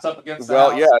glass up against the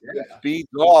well, house. yeah, speeds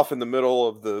off in the middle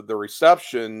of the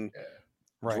reception. Yeah.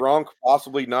 Right. Drunk,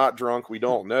 possibly not drunk, we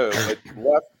don't know. But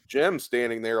left Jim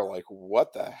standing there like,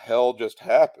 what the hell just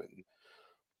happened?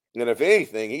 And if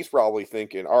anything, he's probably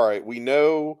thinking, all right, we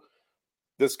know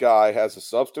this guy has a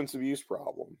substance abuse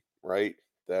problem, right?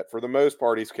 That for the most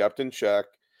part, he's kept in check.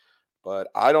 But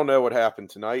I don't know what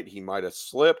happened tonight. He might have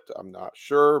slipped. I'm not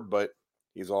sure. But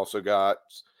he's also got,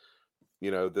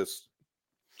 this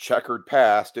checkered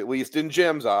past, at least in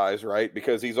Jim's eyes, right?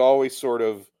 Because he's always sort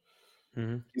of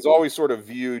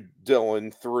viewed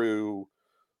Dylan through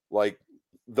like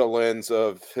the lens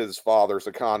of his father's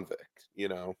a convict,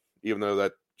 even though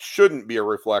that shouldn't be a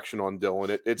reflection on Dylan.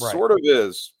 It Right. sort of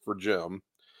is for Jim.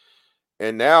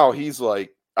 And now he's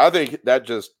like, I think that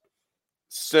just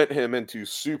sent him into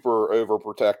super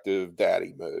overprotective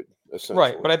daddy mode, essentially.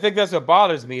 Right. But I think that's what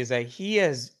bothers me is that he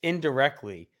has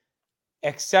indirectly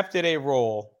accepted a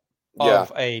role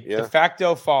of a de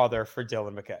facto father for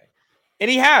Dylan McKay.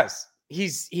 And he has.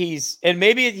 He's and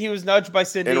maybe he was nudged by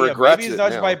Cindy, And maybe regrets he's it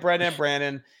nudged now. by Brenda and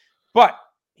Brandon, but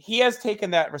he has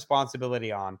taken that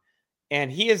responsibility on, and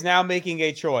he is now making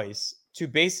a choice to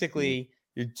basically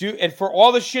do. And for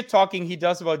all the shit talking he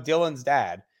does about Dylan's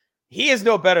dad, he is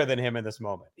no better than him in this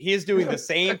moment. He is doing the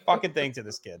same fucking thing to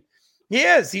this kid. He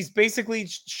is. He's basically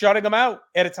shutting him out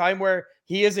at a time where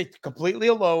he is completely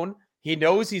alone. He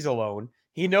knows he's alone.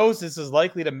 He knows this is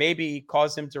likely to maybe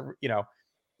cause him to,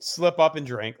 slip up and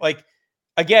drink. Like,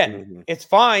 again, it's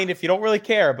fine if you don't really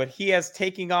care, but he has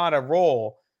taken on a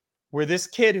role where this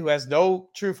kid who has no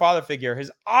true father figure has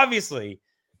obviously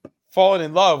fallen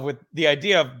in love with the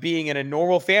idea of being in a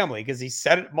normal family because he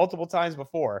said it multiple times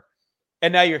before,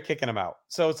 and now you're kicking him out.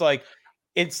 So it's like,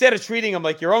 instead of treating him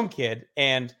like your own kid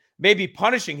and maybe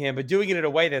punishing him, but doing it in a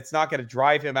way that's not going to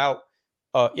drive him out,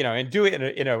 and do it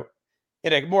in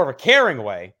a more of a caring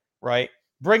way, right?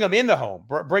 Bring him in the home,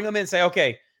 bring him in and say,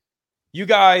 okay, you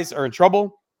guys are in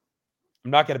trouble.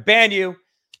 I'm not going to ban you,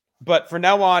 but from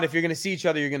now on, if you're going to see each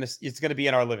other, it's going to be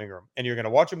in our living room, and you're going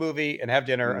to watch a movie and have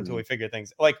dinner until we figure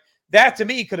things. Like that to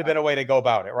me could have been a way to go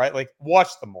about it, right? Like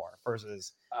watch them more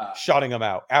versus shutting them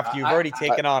out after you've already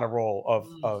taken on a role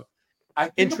of I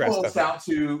think interest. It boils down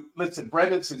to, listen,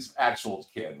 Brenda's his actual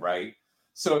kid, right?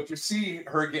 So if you see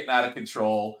her getting out of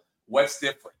control, what's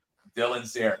different?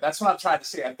 Dylan's there. That's what I'm trying to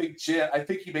say. I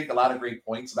think you make a lot of great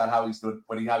points about how he's doing,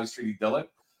 how he's treating Dylan.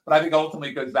 But I think ultimately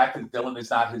it goes back to Dylan is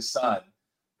not his son,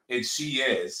 and she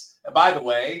is. And by the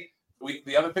way,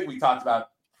 the other thing we talked about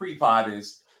pre-pod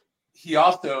is he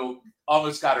also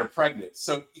almost got her pregnant.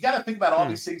 So you got to think about all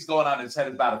these things going on in his head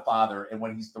about a father and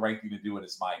what he's the right thing to do in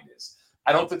his mind is.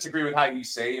 I don't disagree with how you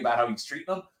say about how he's treating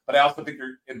them, but I also think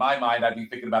in my mind, I'd be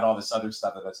thinking about all this other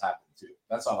stuff that's happening too.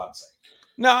 That's all I'm saying.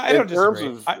 No, I don't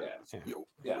disagree.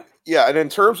 Yeah, and in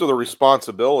terms of the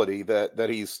responsibility that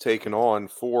he's taken on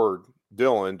for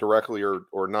Dylan, directly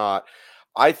or not,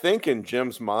 I think in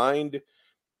Jim's mind,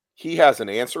 he has an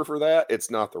answer for that. It's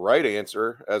not the right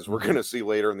answer, as we're going to see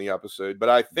later in the episode, but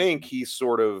I think he's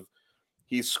squared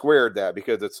that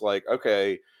because it's like,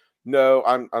 okay, no,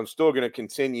 I'm still going to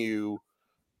continue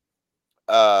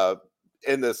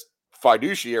in this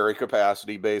fiduciary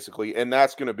capacity, basically, and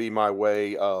that's going to be my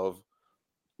way of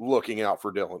looking out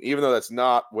for Dylan, even though that's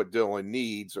not what Dylan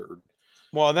needs and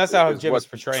that's how Jim is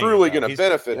portraying. Truly going to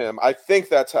benefit him. I think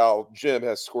that's how Jim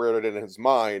has squared it in his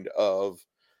mind of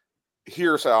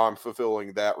here's how I'm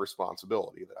fulfilling that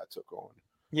responsibility that I took on.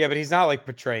 Yeah, but he's not like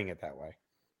portraying it that way.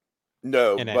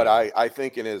 No, but I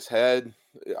think in his head,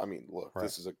 I mean, look,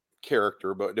 this is a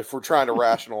character, but if we're trying to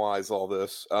rationalize all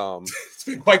this, I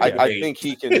think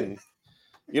he can,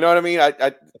 you know what I mean?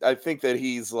 I think that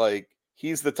he's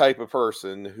the type of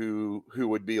person who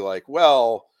would be like,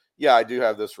 well, yeah, I do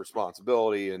have this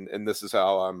responsibility, and this is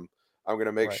how I'm going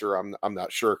to make sure I'm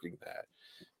not shirking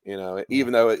that,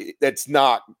 even though it's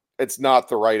not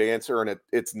the right answer and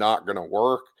it's not going to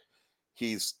work.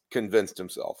 He's convinced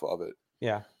himself of it.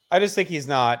 Yeah, I just think he's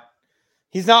not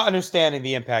understanding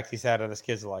the impact he's had on this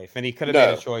kid's life, and he could have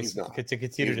made a choice to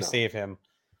continue to save him,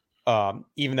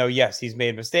 even though yes, he's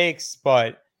made mistakes,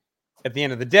 but at the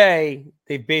end of the day,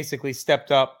 they basically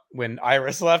stepped up when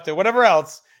Iris left and whatever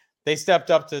else. They stepped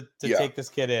up to take this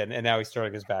kid in, and now he's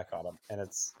turning his back on him. And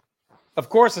it's, of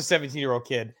course, a 17-year-old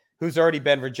kid who's already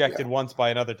been rejected once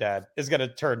by another dad is going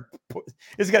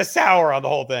to sour on the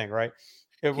whole thing, right?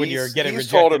 When you're getting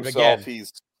rejected again.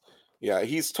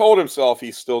 He's told himself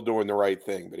he's still doing the right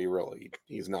thing, but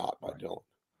he's not by Dylan.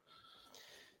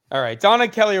 All right, Donna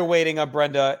and Kelly are waiting on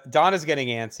Brenda. Donna's getting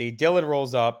antsy. Dylan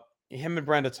rolls up. Him and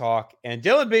Brenda talk, and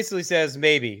Dylan basically says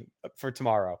maybe for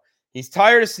tomorrow. He's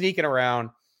tired of sneaking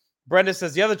around. Brenda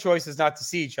says the other choice is not to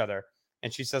see each other.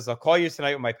 And she says, I'll call you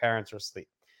tonight when my parents are asleep.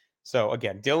 So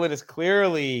again, Dylan is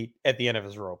clearly at the end of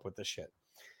his rope with this shit.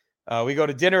 We go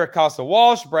to dinner at Casa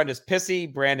Walsh. Brenda's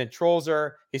pissy. Brandon trolls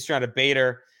her. He's trying to bait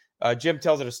her. Jim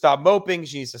tells her to stop moping.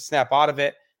 She needs to snap out of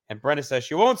it. And Brenda says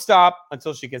she won't stop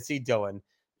until she can see Dylan.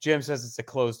 Jim says it's a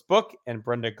closed book, and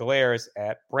Brenda glares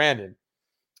at Brandon.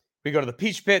 We go to the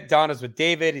Peach Pit. Donna's with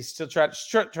David. He's still trying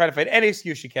to find any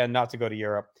excuse she can not to go to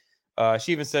Europe.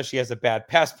 She even says she has a bad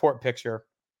passport picture.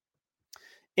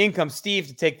 In comes Steve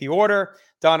to take the order.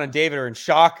 Donna and David are in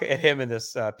shock at him in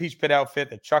this Peach Pit outfit.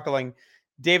 They're chuckling.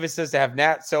 David says to have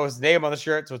Nat sew his name on the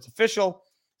shirt so it's official.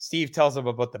 Steve tells him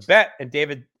about the bet, and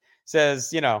David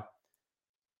says,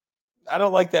 I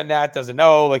don't like that Nat doesn't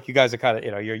know. Like, you guys are kind of,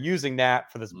 you're using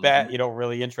Nat for this bet. You don't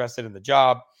really interested in the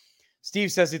job.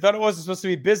 Steve says he thought it wasn't supposed to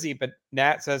be busy, but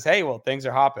Nat says, hey, well, things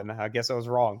are hopping. I guess I was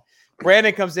wrong.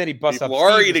 Brandon comes in. He busts People up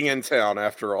are Steve. eating in town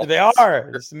after all. They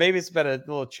are. Maybe it's been a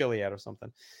little chilly out or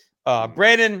something.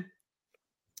 Brandon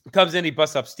comes in. He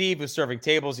busts up Steve, who's serving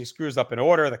tables. He screws up an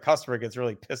order. The customer gets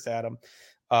really pissed at him.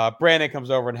 Brandon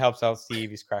comes over and helps out Steve.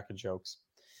 He's cracking jokes.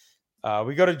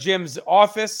 We go to Jim's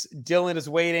office. Dylan is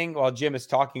waiting while Jim is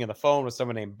talking on the phone with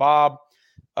someone named Bob.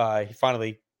 He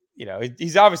finally,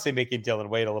 he's obviously making Dylan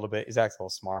wait a little bit. He's acting a little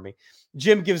smarmy.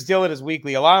 Jim gives Dylan his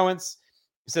weekly allowance.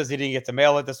 He says he didn't get to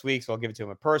mail it this week, so I'll give it to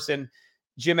him in person.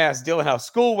 Jim asks Dylan how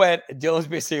school went. And Dylan's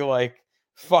basically like,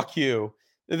 fuck you.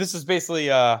 This is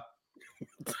basically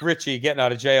Richie getting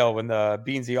out of jail when the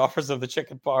Beansy offers him the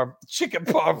chicken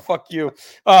parm. Fuck you.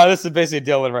 This is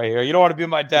basically Dylan right here. You don't want to be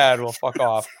my dad? Well, fuck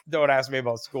off. Don't ask me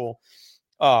about school.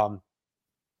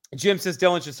 Jim says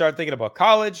Dylan should start thinking about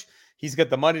college. He's got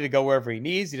the money to go wherever he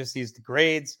needs. He just needs the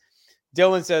grades.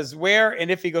 Dylan says where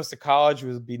and if he goes to college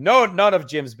will be none of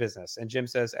Jim's business. And Jim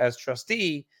says, as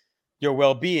trustee, your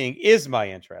well-being is my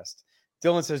interest.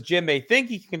 Dylan says Jim may think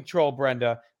he can control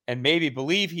Brenda and maybe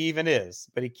believe he even is,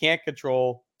 but he can't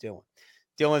control Dylan.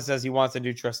 Dylan says he wants a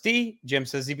new trustee. Jim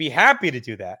says he'd be happy to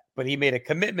do that, but he made a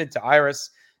commitment to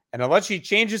Iris, and unless she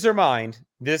changes her mind,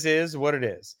 this is what it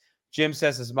is. Jim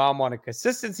says his mom wanted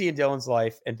consistency in Dylan's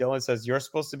life, and Dylan says you're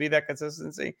supposed to be that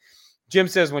consistency. Jim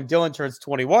says when Dylan turns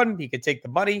 21, he can take the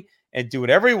money and do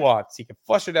whatever he wants. He can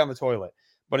flush it down the toilet.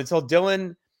 But until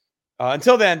then,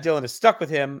 Dylan is stuck with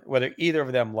him, whether either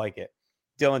of them like it.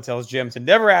 Dylan tells Jim to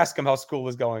never ask him how school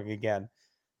is going again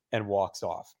and walks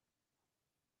off.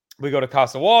 We go to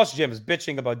Casa Walsh. Jim is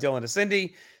bitching about Dylan to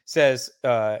Cindy.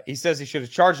 He says he should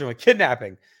have charged him with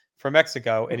kidnapping from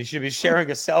Mexico, and he should be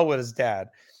sharing a cell with his dad.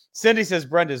 Cindy says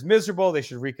Brenda is miserable. They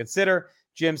should reconsider.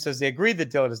 Jim says they agreed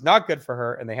that Dylan is not good for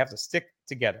her, and they have to stick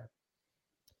together.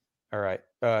 All right.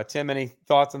 Tim, any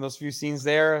thoughts on those few scenes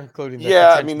there, including this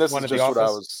is just what I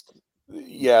was...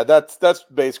 Yeah, that's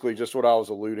basically just what I was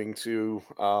alluding to.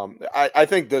 I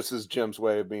think this is Jim's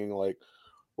way of being like,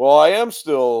 well, I am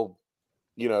still,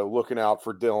 looking out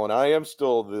for Dylan. I am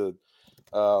still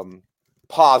the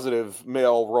positive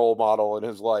male role model in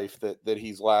his life that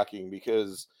he's lacking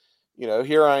because,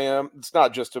 here I am. It's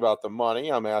not just about the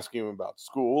money. I'm asking him about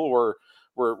school.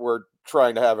 We're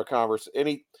trying to have a conversation.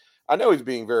 And I know he's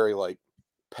being very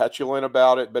petulant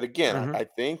about it, but again, I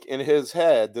think in his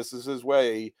head, this is his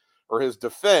way or his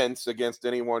defense against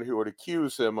anyone who would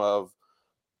accuse him of,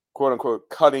 quote unquote,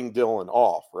 cutting Dylan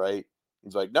off, right?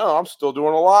 He's like, no, I'm still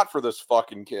doing a lot for this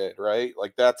fucking kid, right?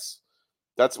 That's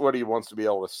what he wants to be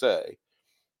able to say.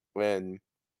 When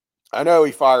I know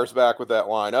he fires back with that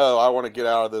line, oh, I want to get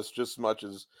out of this just as much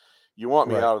as you want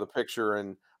me out of the picture.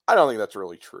 And I don't think that's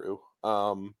really true.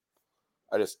 That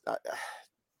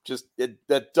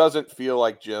doesn't feel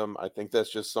like Jim. I think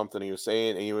that's just something he was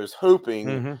saying. And he was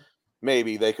hoping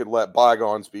maybe they could let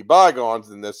bygones be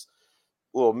bygones in this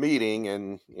little meeting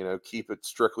and, keep it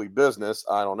strictly business.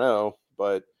 I don't know.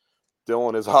 But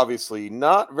Dylan is obviously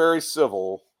not very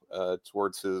civil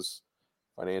towards his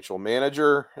financial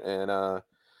manager. And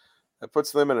it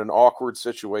puts them in an awkward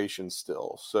situation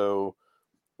still. So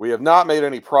we have not made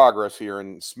any progress here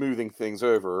in smoothing things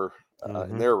over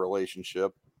in their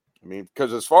relationship. I mean,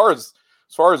 because as far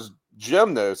as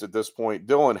Jim knows at this point,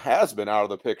 Dylan has been out of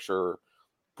the picture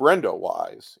Brenda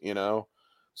wise, so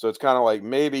it's kind of like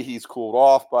maybe he's cooled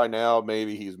off by now.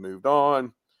 Maybe he's moved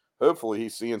on. Hopefully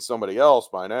he's seeing somebody else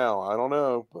by now. I don't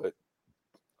know, but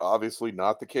obviously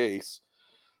not the case.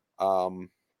 So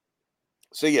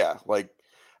yeah,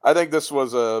 I think this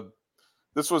was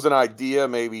an idea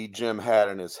maybe Jim had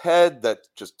in his head that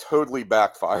just totally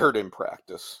backfired in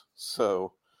practice.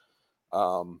 So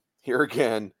here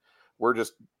again,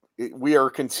 we are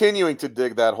continuing to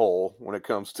dig that hole when it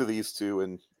comes to these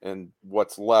two and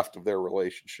what's left of their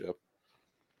relationship.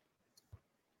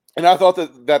 And I thought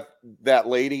that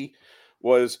lady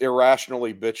was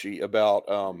irrationally bitchy about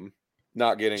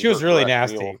not getting. She was her really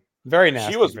correct nasty, meal. very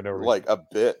nasty. She was for no reason. like a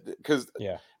bit because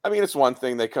Yeah. I mean, it's one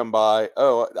thing they come by.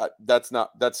 Oh, that's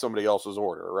somebody else's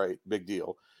order, right? Big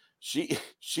deal. She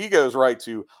goes right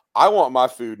to, I want my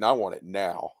food and I want it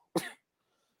now.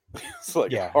 It's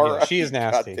like, Yeah, all yeah, right, she is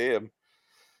nasty. goddamn.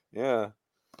 Yeah,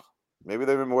 maybe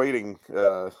they've been waiting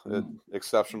an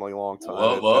exceptionally long time.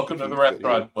 Well, welcome to the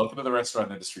restaurant. Welcome to the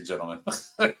restaurant industry, gentlemen.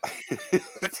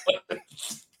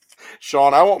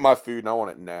 Shawn, I want my food and I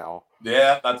want it now.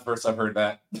 Yeah, not the first I've heard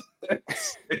that.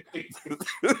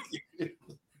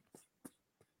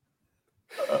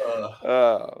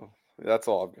 That's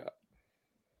all I've got.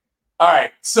 All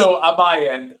right, so on my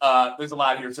end, there's a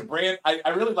lot here. So I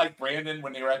really like Brandon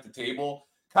when they were at the table,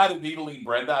 kind of needling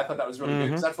Brenda. I thought that was really good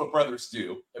because that's what brothers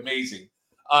do. Amazing.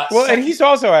 And he's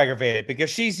also aggravated because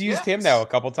she's used him now a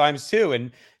couple times too,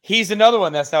 and he's another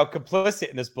one that's now complicit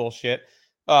in this bullshit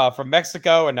from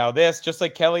Mexico, and now this, just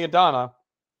like Kelly and Donna.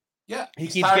 Yeah, he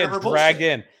keeps getting dragged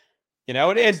in, you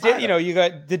know, and you know, you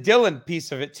got the Dylan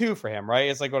piece of it too for him, right?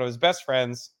 It's like one of his best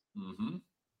friends, and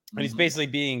he's basically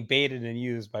being baited and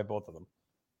used by both of them.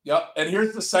 Yep, and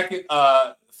here's the second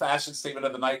fashion statement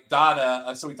of the night.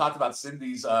 Donna, so we talked about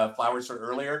Cindy's flower shirt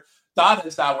earlier. Donna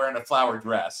is now wearing a flower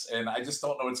dress, and I just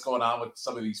don't know what's going on with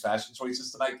some of these fashion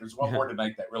choices tonight. There's one more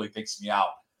tonight that really takes me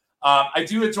out. I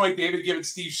do enjoy David giving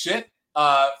Steve shit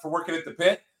for working at the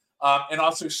pit, and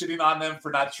also shitting on them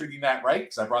for not treating that right,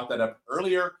 because I brought that up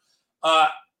earlier.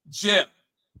 Jim,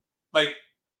 like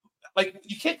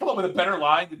you can't come up with a better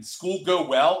line than "school go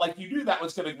well." Like you knew that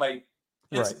was going to like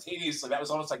instantaneously. That was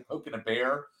almost like poking a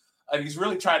bear, and he's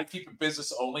really trying to keep it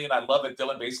business only. And I love that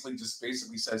Dylan basically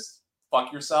says,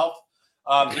 "Fuck yourself."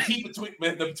 The heat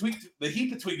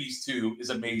between these two is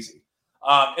amazing.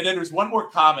 And then there's one more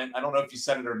comment. I don't know if you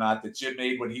said it or not that Jim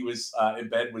made when he was in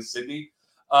bed with Cindy.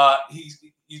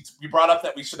 You brought up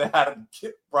that we should have had him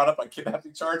brought up on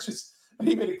kidnapping charges, and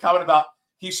he made a comment about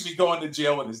he should be going to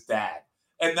jail with his dad.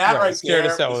 And that right scared there,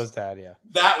 to sell his dad. Yeah,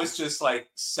 that was just like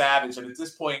savage. And at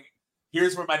this point,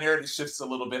 here's where my narrative shifts a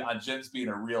little bit on Jim's being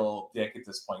a real dick at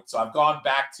this point. So I've gone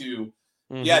back to.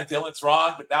 Yeah, Dylan's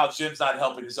wrong, but now Jim's not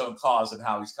helping his own cause and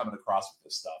how he's coming across with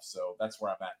this stuff. So that's where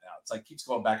I'm at now. It's like keeps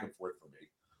going back and forth for me.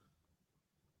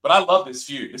 But I love this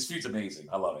feud. This feud's amazing.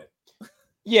 I love it.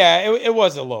 Yeah, it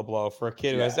was a low blow for a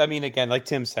kid. I mean, again, like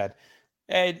Tim said,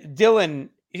 Dylan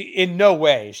in no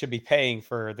way should be paying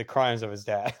for the crimes of his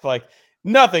dad. Like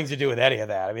nothing to do with any of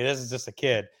that. I mean, this is just a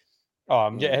kid.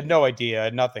 Had no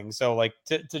idea, nothing. So like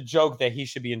to joke that he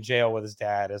should be in jail with his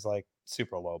dad is like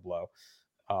super low blow.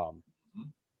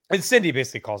 And Cindy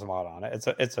basically calls him out on it.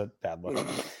 It's a bad look.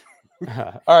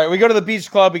 All right, we go to the beach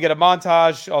club. We get a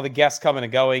montage. All the guests coming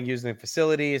and going, using the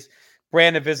facilities.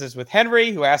 Brandon visits with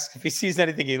Henry, who asks if he sees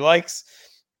anything he likes,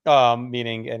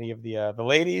 meaning any of the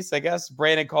ladies, I guess.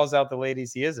 Brandon calls out the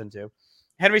ladies he is into.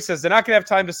 Henry says they're not going to have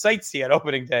time to sightsee at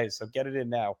opening day, so get it in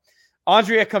now.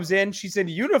 Andrea comes in. She's in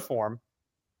uniform.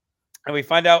 And we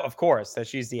find out, of course, that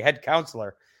she's the head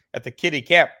counselor at the kiddie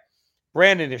camp.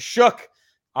 Brandon is shook.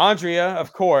 Andrea,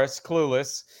 of course,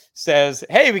 clueless, says,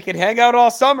 hey, we can hang out all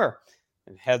summer,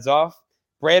 and heads off.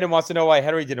 Brandon wants to know why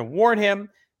Henry didn't warn him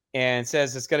and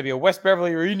says it's going to be a West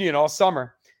Beverly reunion all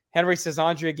summer. Henry says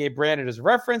Andrea gave Brandon his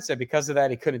reference, and because of that,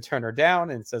 he couldn't turn her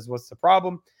down and says, what's the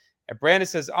problem? And Brandon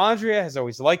says, Andrea has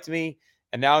always liked me,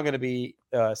 and now I'm going to be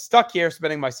stuck here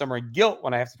spending my summer in guilt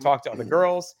when I have to talk to other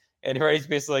girls. And Henry's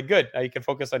basically like, good, now you can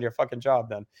focus on your fucking job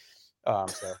then.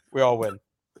 So we all win.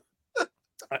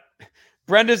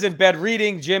 Brenda's in bed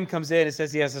reading. Jim comes in and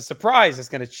says he has a surprise that's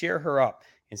going to cheer her up.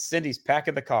 And Cindy's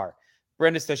packing the car.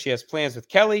 Brenda says she has plans with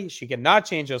Kelly. She cannot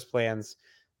change those plans.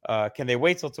 Can they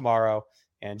wait till tomorrow?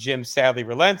 And Jim sadly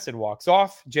relents and walks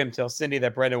off. Jim tells Cindy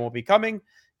that Brenda won't be coming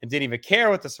and didn't even care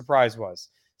what the surprise was.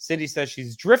 Cindy says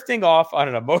she's drifting off on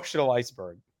an emotional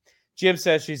iceberg. Jim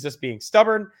says she's just being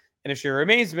stubborn. And if she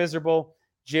remains miserable,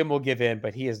 Jim will give in,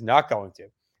 but he is not going to.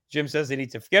 Jim says they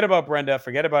need to forget about Brenda,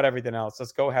 forget about everything else.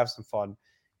 Let's go have some fun.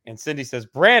 And Cindy says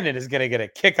Brandon is going to get a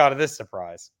kick out of this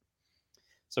surprise.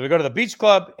 So we go to the beach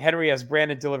club. Henry has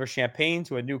Brandon deliver champagne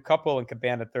to a new couple in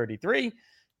Cabana 33.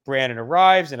 Brandon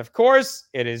arrives, and of course,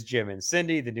 it is Jim and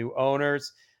Cindy, the new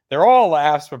owners. They're all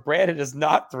laughs, but Brandon is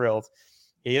not thrilled.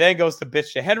 He then goes to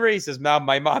bitch to Henry. He says, Mom,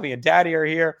 my mommy and daddy are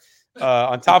here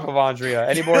on top of Andrea.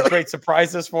 Any more great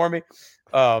surprises for me?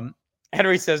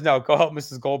 Henry says, no, go help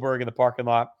Mrs. Goldberg in the parking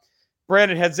lot.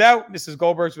 Brandon heads out. Mrs.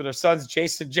 Goldberg's with her sons,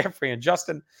 Jason, Jeffrey, and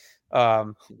Justin.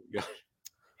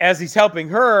 As he's helping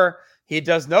her, he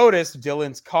does notice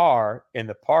Dylan's car in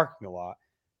the parking lot,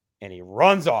 and he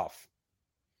runs off.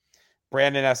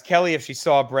 Brandon asks Kelly if she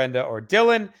saw Brenda or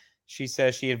Dylan. She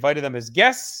says she invited them as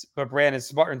guests, but Brandon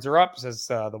smartens her up, says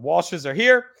the Walshes are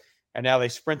here, and now they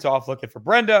sprint off looking for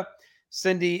Brenda.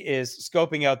 Cindy is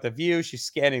scoping out the view. She's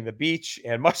scanning the beach,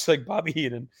 and much like Bobby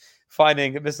Heenan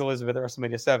finding Miss Elizabeth at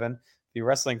WrestleMania 7, the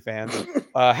wrestling fans,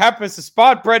 happens to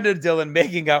spot Brenda and Dylan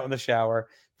making out in the shower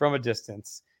from a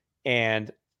distance,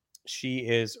 and she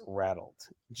is rattled.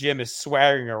 Jim is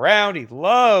swaggering around. He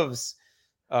loves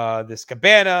this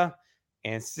cabana.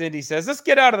 And Cindy says, let's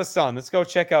get out of the sun. Let's go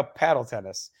check out paddle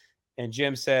tennis. And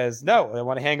Jim says, no, I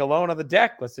want to hang alone on the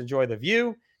deck. Let's enjoy the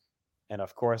view. And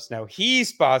of course, now he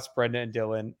spots Brenda and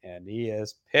Dylan, and he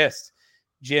is pissed.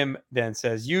 Jim then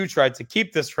says, you tried to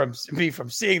keep this from me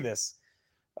from seeing this.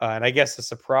 And I guess the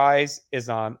surprise is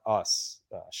on us,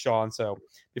 Shawn. So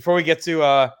before we get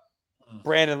to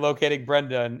Brandon locating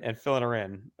Brenda and filling her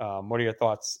in, what are your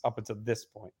thoughts up until this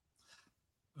point?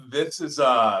 This is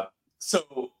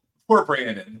so poor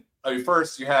Brandon. I mean,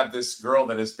 first you have this girl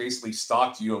that has basically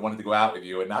stalked you and wanted to go out with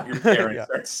you, and now your parents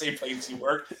are at the same place you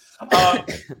work.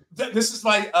 This is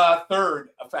my third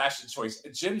fashion choice.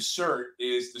 Jim's shirt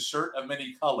is the shirt of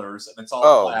many colors, and it's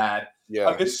all plaid.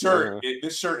 Yeah, this shirt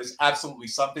is absolutely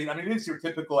something. I mean, it is your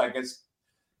typical, I guess,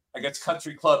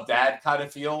 country club dad kind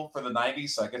of feel for the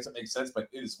 '90s. So I guess it makes sense, but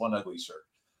it is one ugly shirt.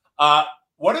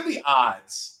 What are the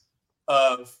odds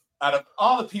of out of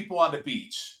all the people on the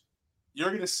beach, you're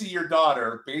going to see your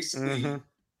daughter basically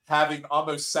having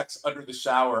almost sex under the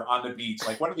shower on the beach?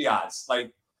 Like, what are the odds?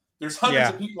 Like, there's hundreds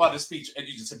of people on this beach, and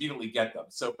you just immediately get them.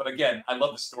 So, but again, I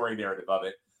love the story narrative of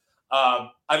it.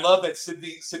 I love that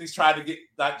Cindy's trying to get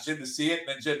that Jim to see it, and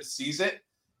then Jim sees it,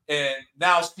 and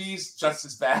now she's just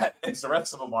as bad as the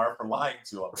rest of them are for lying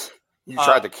to him. You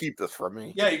tried to keep this from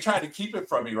me. Yeah, you tried to keep it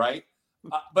from me, right?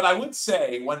 But I would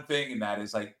say one thing, and that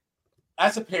is, like,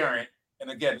 as a parent,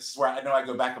 and again, this is where I know I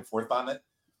go back and forth on it.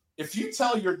 If you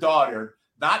tell your daughter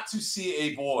not to see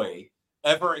a boy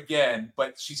ever again,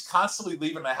 but she's constantly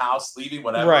leaving the house, leaving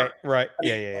whatever. Right.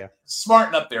 Yeah.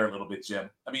 Smarten up there a little bit, Jim.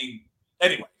 I mean,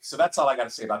 anyway, so that's all I got to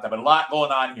say about that. But a lot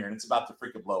going on here, and it's about to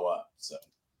freaking blow up. So,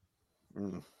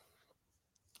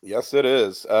 yes, it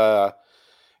is. I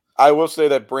will say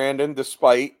that Brandon,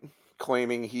 despite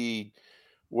claiming he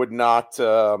would not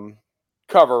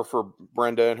cover for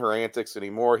Brenda and her antics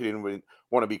anymore, he didn't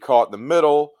want to be caught in the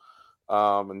middle,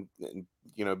 and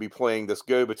be playing this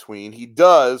go-between. He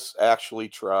does actually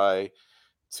try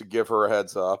to give her a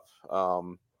heads up. I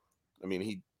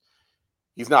mean,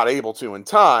 he's not able to in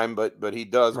time, but he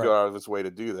does go out of his way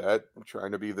to do that,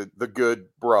 trying to be the good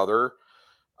brother.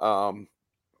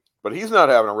 But he's not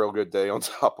having a real good day on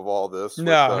top of all this.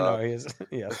 No, he is.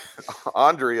 Yeah.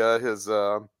 Andrea,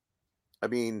 I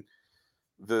mean,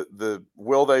 the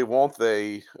will they, won't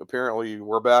they, apparently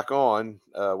we're back on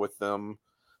with them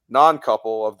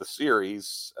non-couple of the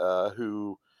series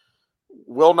who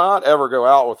will not ever go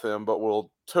out with him, but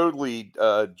will totally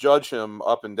judge him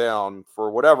up and down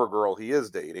for whatever girl he is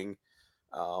dating.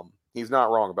 He's not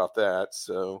wrong about that.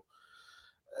 So,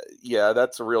 yeah,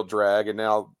 that's a real drag. And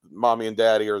now mommy and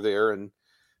daddy are there. And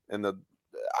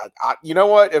you know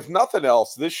what? If nothing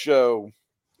else,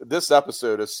 this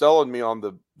episode is selling me on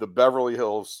the Beverly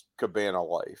Hills cabana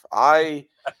life. I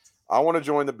want to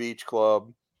join the beach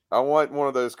club. I want one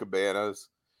of those cabanas.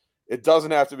 It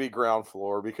doesn't have to be ground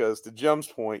floor because, to Jim's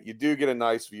point, you do get a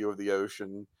nice view of the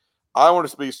ocean. I want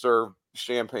to be served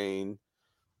champagne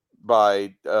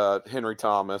by Henry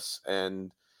Thomas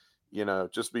and,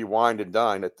 just be wined and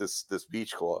dined at this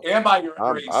beach club. And by your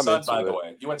underage son, by the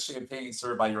way. You want champagne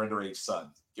served by your underage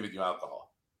son, giving you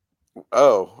alcohol.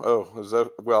 Oh, is that,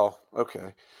 well,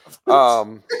 okay.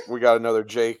 We got another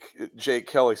Jake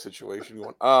Kelly situation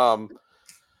going.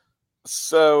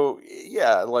 So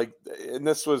yeah, and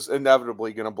this was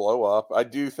inevitably going to blow up. I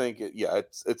do think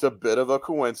it's a bit of a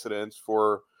coincidence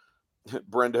for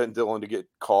Brenda and Dylan to get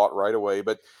caught right away,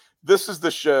 but this is the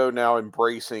show now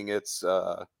embracing its,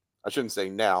 I shouldn't say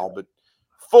now, but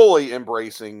fully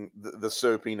embracing the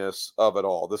soapiness of it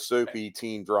all, the soapy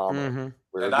teen drama.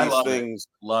 Where and these I things,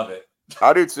 love it.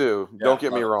 I do too. Don't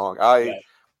get me wrong.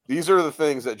 These are the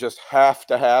things that just have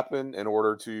to happen in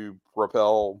order to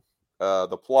propel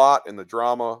the plot and the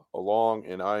drama along,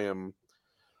 and I am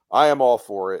all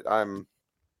for it. I'm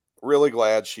really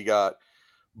glad she got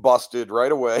busted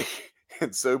right away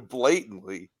and so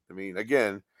blatantly. I mean,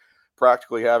 again,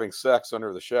 practically having sex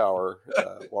under the shower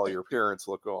while your parents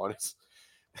look on.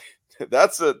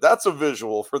 That's a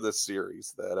visual for this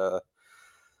series that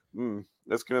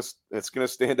it's gonna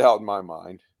stand out in my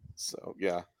mind. So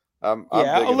yeah. I'm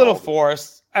a little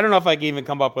forced. I don't know if I can even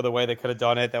come up with a way they could have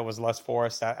done it that was less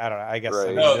forced. I don't know. I guess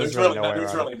right. No, there's really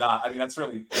not. I mean, there's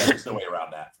no way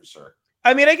around that for sure.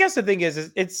 I mean, I guess the thing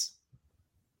is it's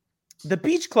the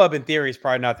beach club in theory is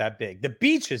probably not that big. The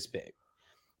beach is big.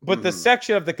 But the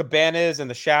section of the cabanas and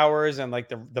the showers and like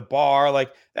the bar,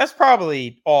 like that's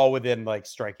probably all within like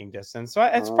striking distance. So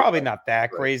it's probably not that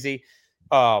crazy.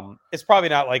 It's probably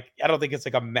not like, I don't think it's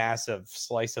like a massive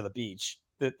slice of the beach.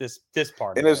 This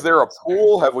part. And is there a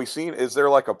pool? Have we seen? Is there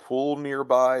like a pool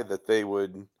nearby that they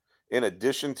would, in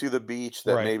addition to the beach,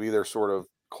 that maybe they're sort of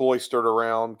cloistered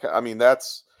around? I mean,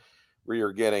 that's where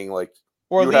you're getting like.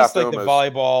 Or at least like the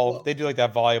volleyball, they do like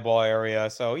that volleyball area.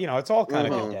 So, it's all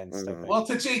kind of condensed. Well,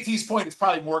 to JT's point, it's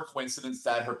probably more coincidence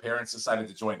that her parents decided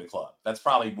to join the club. That's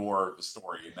probably more the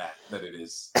story in that than it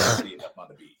is being up on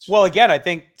the beach. Well, again, I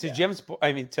think to Tim's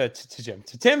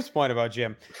point about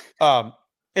Jim,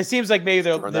 it seems like maybe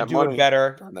they're doing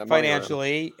better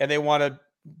financially and they want to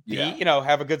be,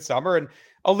 have a good summer. And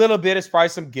a little bit is probably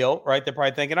some guilt, right? They're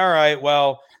probably thinking, all right,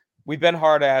 well, we've been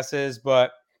hard asses,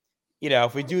 but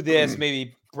if we do this,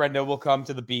 maybe Brenda will come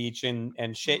to the beach and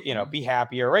be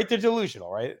happier, right? They're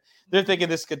delusional, right? They're thinking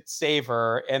this could save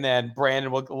her, and then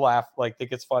Brandon will laugh like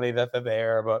think it's funny that they're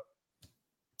there, but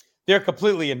they're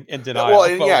completely in denial. Well,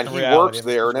 and he works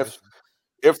there, and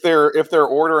if they're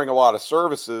ordering a lot of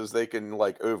services, they can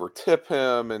like over tip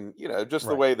him, and just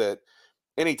the way that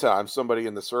anytime somebody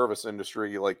in the service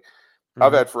industry, like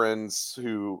I've had friends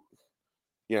who.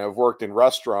 Have worked in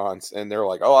restaurants and they're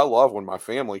like, oh, I love when my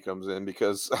family comes in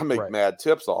because I make mad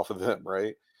tips off of them.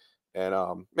 Right.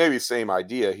 And maybe same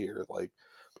idea here. Like,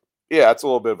 yeah, it's a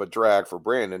little bit of a drag for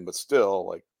Brandon, but still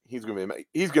like he's going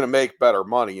to make better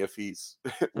money if he's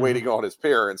waiting on his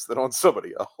parents than on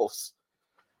somebody else.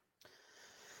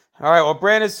 All right. Well,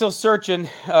 Brandon's still searching.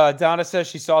 Donna says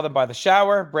she saw them by the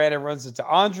shower. Brandon runs into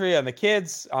Andrea and the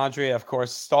kids. Andrea, of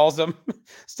course, stalls him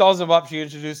up. She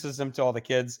introduces him to all the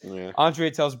kids. Yeah. Andrea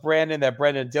tells Brandon that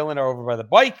Brenda and Dylan are over by the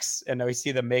bikes and we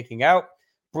see them making out.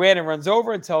 Brandon runs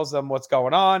over and tells them what's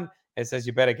going on and says,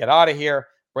 you better get out of here.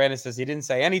 Brandon says he didn't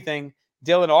say anything.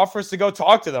 Dylan offers to go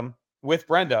talk to them with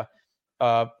Brenda.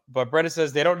 But Brenda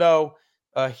says they don't know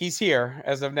he's here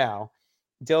as of now.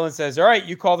 Dylan says, all right,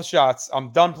 you call the shots.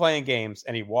 I'm done playing games.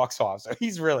 And he walks off. So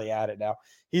he's really at it now.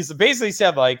 He's basically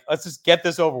said, like, let's just get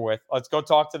this over with. Let's go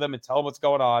talk to them and tell them what's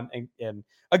going on. And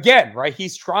again, right,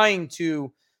 he's trying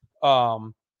to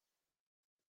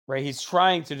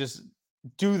just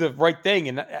do the right thing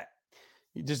and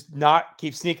just not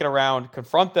keep sneaking around,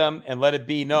 confront them, and let it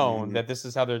be known that this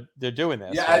is how they're doing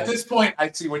this. Yeah, at this point,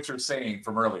 I see what you're saying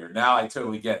from earlier. Now I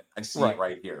totally get it. I see it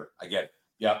right here. I get it.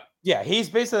 Yep. Yeah, he's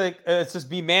basically like, let's just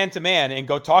be man to man and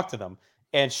go talk to them.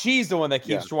 And she's the one that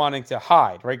keeps wanting to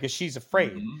hide, right? Because she's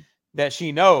afraid that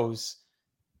she knows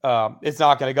it's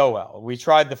not going to go well. We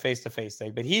tried the face-to-face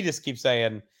thing, but he just keeps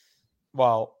saying,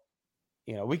 well,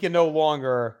 we can no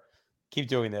longer keep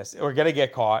doing this. We're going to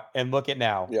get caught. And look at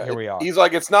now. Yeah, here we are. He's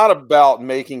like, it's not about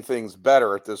making things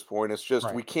better at this point. It's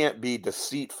just we can't be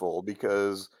deceitful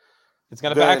because it's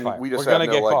going to backfire. We just have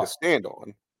no leg to stand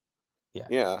on. Yeah.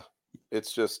 Yeah.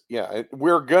 It's just,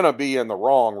 we're going to be in the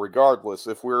wrong regardless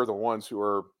if we're the ones who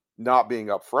are not being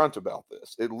upfront about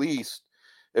this. At least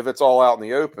if it's all out in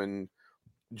the open,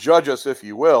 judge us if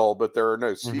you will, but there are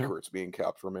no secrets being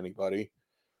kept from anybody.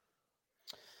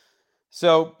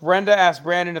 So Brenda asked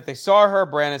Brandon if they saw her.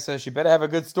 Brandon says she better have a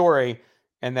good story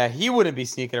and that he wouldn't be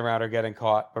sneaking around or getting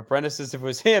caught. But Brenda says if it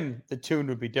was him, the tune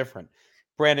would be different.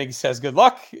 Brandon says good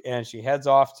luck, and she heads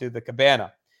off to the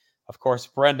cabana. Of course,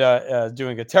 Brenda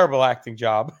doing a terrible acting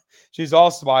job. She's all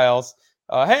smiles.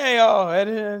 Hey,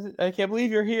 I can't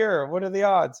believe you're here. What are the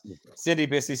odds? Cindy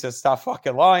basically says, stop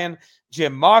fucking lying.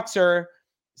 Jim mocks her,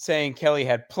 saying Kelly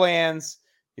had plans.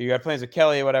 You got plans with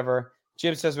Kelly or whatever.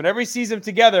 Jim says, whenever he sees them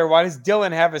together, why does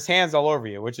Dylan have his hands all over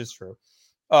you? Which is true.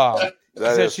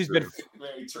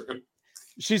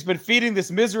 She's been feeding this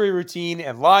misery routine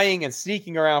and lying and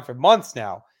sneaking around for months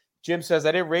now. Jim says,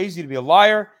 I didn't raise you to be a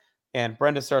liar. And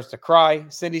Brenda starts to cry.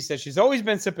 Cindy says she's always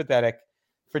been sympathetic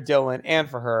for Dylan and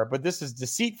for her, but this is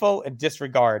deceitful and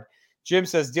disregard. Jim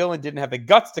says Dylan didn't have the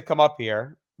guts to come up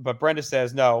here, but Brenda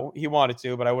says no, he wanted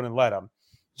to, but I wouldn't let him.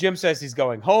 Jim says he's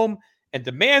going home and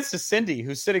demands to Cindy,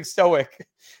 who's sitting stoic.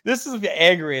 This is the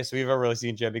angriest we've ever really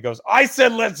seen Jim. He goes, I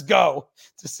said let's go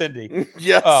to Cindy.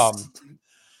 Yes.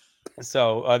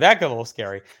 So that got a little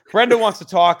scary. Brenda wants to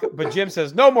talk, but Jim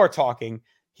says no more talking.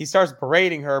 He starts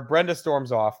berating her. Brenda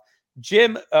storms off.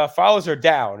 Jim follows her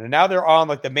down, and now they're on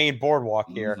like the main boardwalk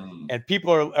here, and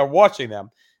people are watching them.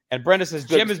 And Brenda says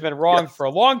Jim has been wrong for a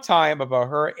long time about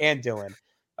her and Dylan,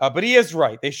 but he is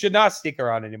right. They should not sneak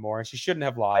around anymore, and she shouldn't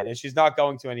have lied, and she's not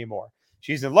going to anymore.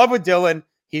 She's in love with Dylan.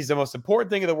 He's the most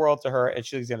important thing in the world to her, and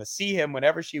she's going to see him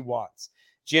whenever she wants.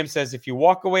 Jim says if you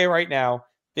walk away right now,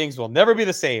 Things will never be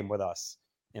the same with us.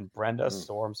 And Brenda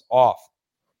storms off.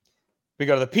 We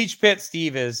go to the Peach Pit.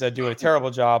 Steve is doing a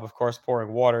terrible job, of course,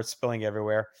 pouring water, spilling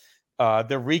everywhere.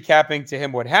 They're recapping to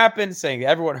him what happened, saying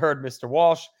everyone heard Mr.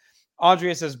 Walsh.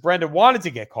 Andrea says Brenda wanted to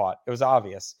get caught. It was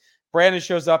obvious. Brandon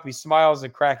shows up. He smiles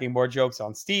and cracking more jokes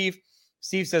on Steve.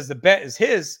 Steve says the bet is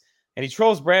his, and he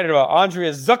trolls Brandon about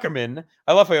Andrea Zuckerman.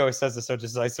 I love how he always says this so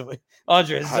decisively.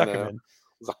 Andrea Zuckerman.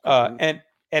 And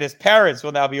his parents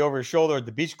will now be over his shoulder at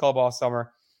the beach club all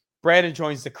summer. Brandon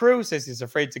joins the crew, says he's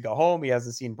afraid to go home. He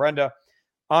hasn't seen Brenda.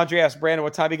 Andre asks Brandon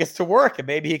what time he gets to work, and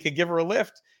maybe he could give her a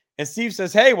lift. And Steve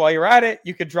says, hey, while you're at it,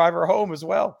 you could drive her home as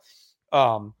well.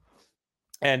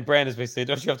 And Brandon's basically,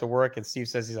 don't you have to work? And Steve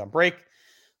says he's on break.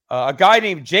 A guy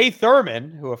named Jay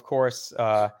Thurman, who, of course,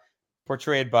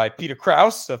 portrayed by Peter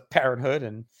Krause of Parenthood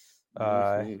and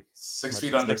 6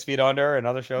 Feet Under. 6 Feet Under and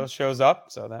other shows up.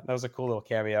 So that was a cool little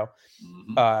cameo.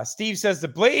 Steve says the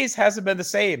Blaze hasn't been the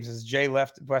same since Jay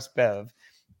left West Bev.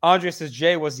 Andre says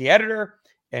Jay was the editor,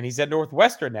 and he's at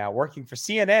Northwestern now, working for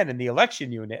CNN in the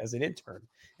election unit as an intern.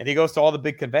 And he goes to all the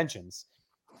big conventions.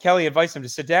 Kelly invites him to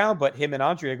sit down, but him and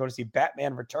Andrea go to see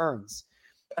Batman Returns.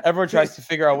 Everyone tries to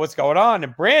figure out what's going on.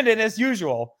 And Brandon, as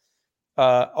usual,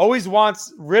 always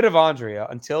wants rid of Andrea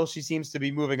until she seems to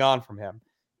be moving on from him.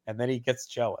 And then he gets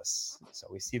jealous. So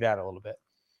we see that a little bit.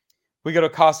 We go to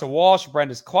Casa Walsh.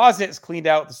 Brenda's closet is cleaned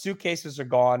out. The suitcases are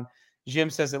gone. Jim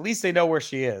says at least they know where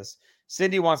she is.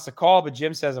 Cindy wants to call, but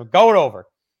Jim says, I'm going over.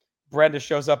 Brenda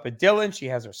shows up at Dylan. She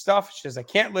has her stuff. She says, I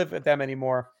can't live with them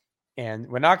anymore. And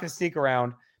we're not going to sneak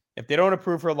around. If they don't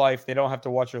approve her life, they don't have to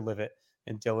watch her live it.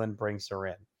 And Dylan brings her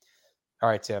in. All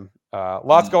right, Tim.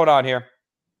 Lots going on here.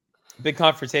 Big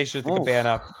confrontation at the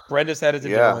cabana. Brenda's headed to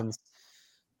Dylan's.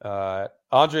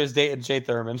 Andrea's dating Jay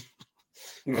Thurman.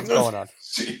 What's going on?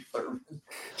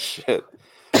 Shit.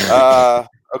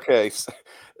 Okay. So,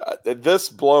 this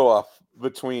blow up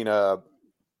between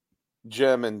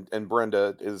Jim and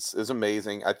Brenda is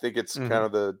amazing. I think it's kind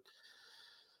of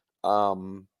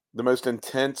the most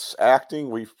intense acting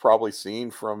we've probably seen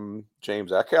from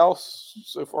James Eckhouse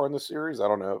so far in the series. I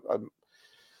don't know.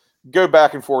 Go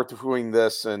back and forth between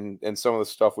this and some of the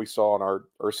stuff we saw in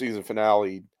our season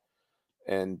finale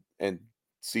and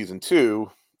season 2.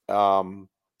 Tim,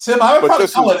 I would probably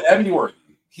call it Emmy-worthy.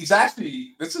 He's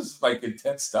actually, this is like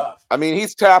intense stuff. I mean,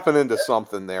 he's tapping into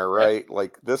something there, right? Yeah.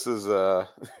 Like this is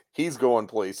he's going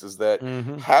places that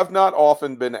have not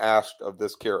often been asked of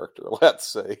this character, let's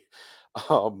say.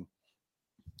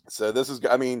 So this is,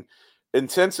 I mean,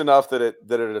 intense enough that it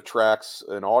attracts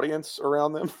an audience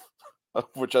around them,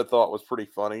 which I thought was pretty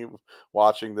funny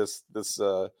watching this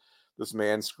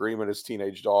man scream at his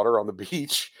teenage daughter on the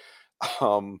beach.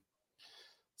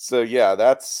 So yeah,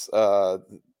 that's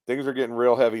things are getting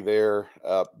real heavy there.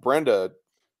 Brenda,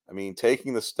 I mean,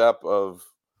 taking the step of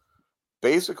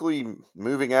basically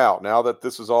moving out now that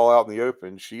this is all out in the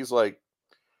open. She's like,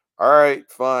 all right,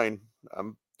 fine.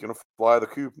 I'm going to fly the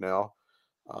coop now.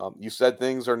 You said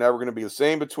things are never going to be the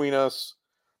same between us.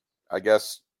 I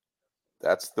guess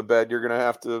that's the bed you're going to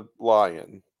have to lie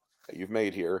in that you've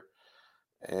made here.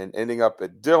 And ending up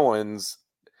at Dylan's,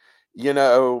 you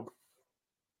know,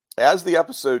 as the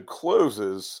episode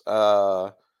closes,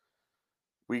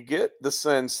 we get the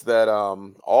sense that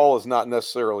all is not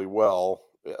necessarily well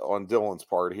on Dylan's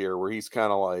part here, where he's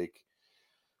kind of like,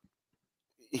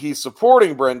 he's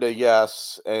supporting Brenda,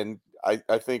 yes, and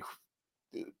I think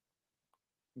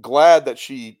glad that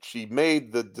she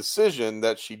made the decision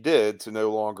that she did to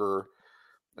no longer,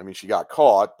 I mean, she got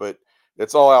caught, but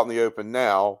it's all out in the open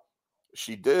now.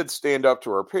 She did stand up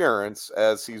to her parents,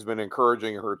 as he's been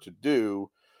encouraging her to do,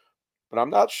 but I'm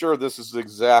not sure this is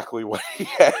exactly what he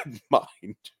had in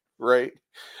mind, right?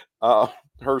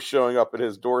 Her showing up at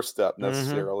his doorstep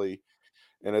necessarily.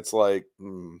 And it's like,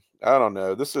 I don't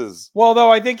know. This is... Well,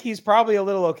 though, I think he's probably a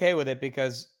little okay with it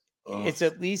because it's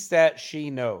at least that she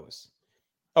knows.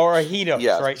 Or he knows,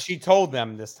 right? She told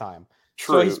them this time.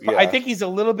 True, so I think he's a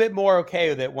little bit more okay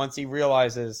with it once he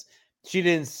realizes she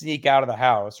didn't sneak out of the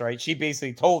house, right? She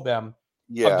basically told them,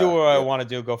 I'll do what I want to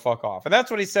do, go fuck off. And that's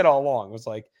what he said all along. It was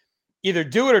like, either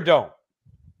do it or don't.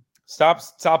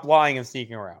 Stop lying and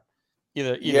sneaking around.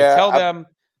 Either tell them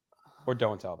or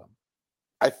don't tell them.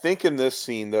 I think in this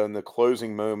scene, though, in the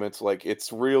closing moments, like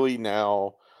it's really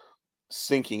now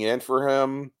sinking in for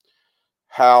him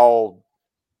how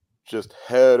just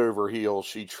head over heels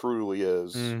she truly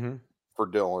is for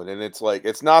Dylan. And it's like,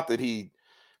 it's not that he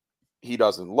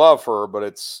doesn't love her, but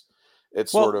it's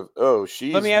sort of,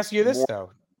 she's... Let me ask you this,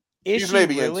 though. Is she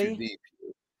maybe really? in too deep.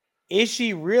 Is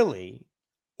she really?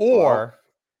 Or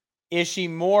is she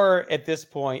more, at this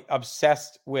point,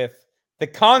 obsessed with the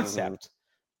concept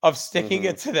of sticking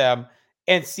it to them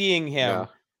and seeing him Yeah.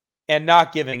 and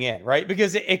not giving in, right?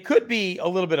 Because it could be a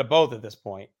little bit of both at this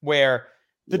point, where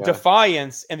the Yeah.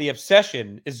 defiance and the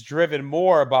obsession is driven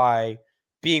more by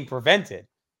being prevented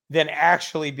than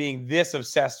actually being this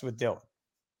obsessed with Dylan.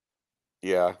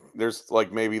 Yeah. There's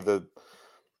like maybe the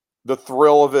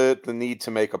thrill of it, the need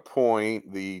to make a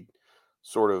point, the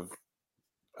sort of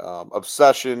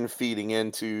obsession feeding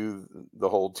into the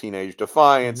whole teenage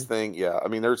defiance thing. Yeah, I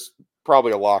mean, there's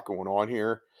probably a lot going on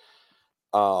here.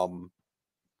 But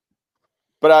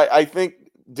I think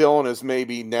Dylan is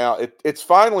maybe now it's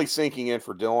finally sinking in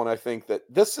for Dylan. I think that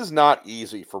this is not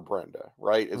easy for Brenda,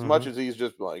 right? As much as he's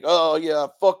just like, oh yeah,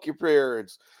 fuck your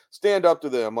parents, stand up to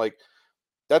them. Like,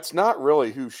 that's not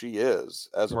really who she is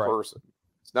as a Right. person.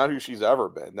 It's not who she's ever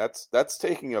been. That's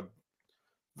taking a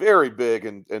very big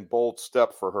and bold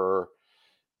step for her.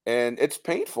 And it's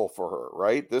painful for her,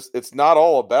 right? It's not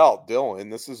all about Dylan.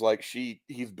 This is like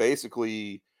he's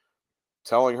basically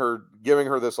telling her, giving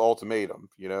her this ultimatum.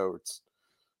 You know,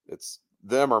 it's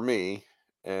them or me,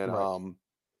 and Right.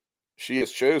 she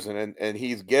has chosen, and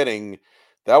he's getting.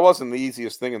 That wasn't the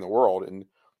easiest thing in the world, and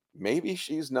maybe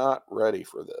she's not ready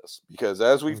for this because,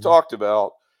 as we've talked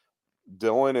about,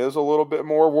 Dylan is a little bit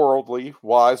more worldly,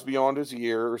 wise beyond his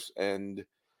years, and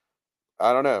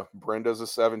I don't know. Brenda's a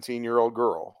 17-year-old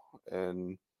girl,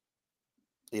 and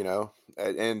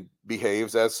and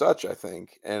behaves as such, I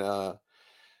think. And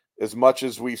as much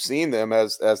as we've seen them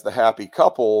as the happy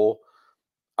couple,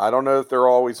 I don't know if they're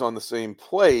always on the same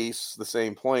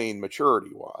plane,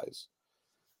 maturity wise.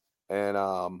 And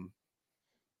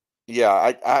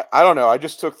yeah, I don't know. I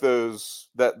just took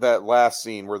that last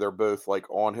scene where they're both like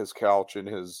on his couch in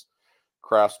his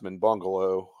Craftsman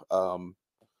bungalow.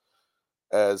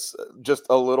 As just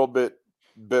a little bit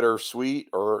bittersweet,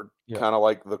 or kind of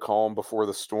like the calm before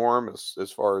the storm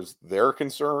as far as they're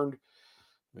concerned.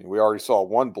 I mean, we already saw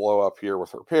one blow up here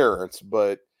with her parents,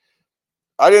 but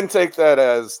I didn't take that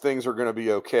as things are going to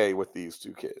be okay with these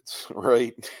two kids,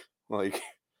 right? Like,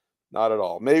 not at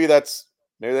all. Maybe that's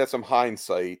some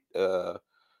hindsight,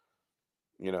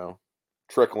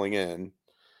 trickling in.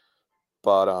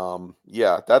 But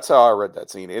yeah, that's how I read that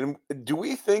scene. And do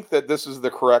we think that this is the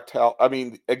correct house? I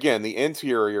mean, again, the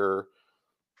interior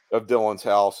of Dylan's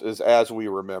house is as we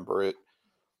remember it,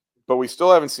 but we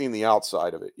still haven't seen the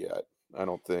outside of it yet. I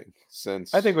don't think I think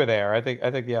since we're there. I think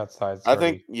the outside's I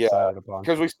think already decided upon.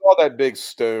 because we saw that big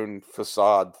stone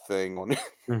facade thing on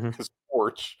his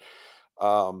porch,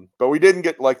 but we didn't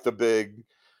get like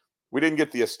we didn't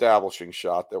get the establishing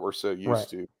shot that we're so Right. used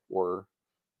to or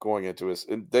going into his,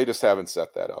 and they just haven't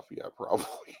set that up yet,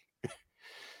 probably.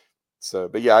 So,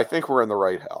 but yeah, I think we're in the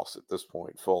right house at this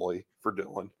point, fully for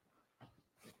Dylan.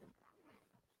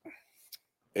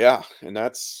 Yeah, and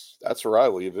that's where I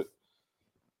leave it.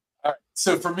 All right.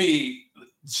 So for me,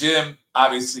 Jim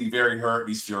obviously very hurt.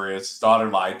 He's furious. His daughter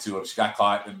lied to him. She got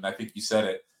caught, and I think you said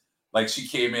it. Like, she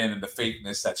came in and the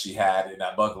fakeness that she had in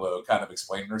that bungalow kind of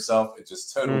explained herself. It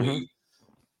just totally.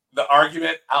 The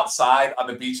argument outside on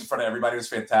the beach in front of everybody was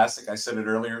fantastic. I said it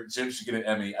earlier. Jim should get an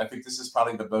Emmy. I think this is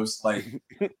probably the most like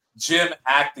Jim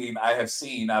acting I have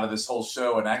seen out of this whole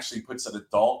show, and actually puts an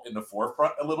adult in the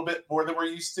forefront a little bit more than we're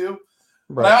used to.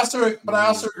 Right. But I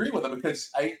also agree with him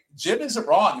because Jim isn't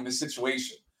wrong in this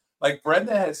situation. Like,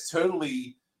 Brenda has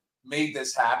totally made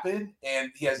this happen,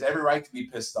 and he has every right to be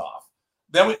pissed off.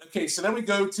 Then we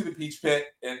go to the peach pit,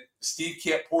 and Steve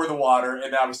can't pour the water,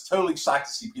 and I was totally shocked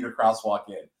to see Peter Krause walk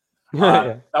in.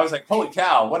 I was like, holy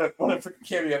cow, what a freaking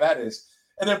cameo that is.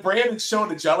 And then Brandon's showing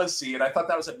the jealousy, and I thought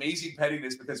that was amazing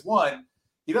pettiness because, one,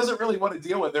 he doesn't really want to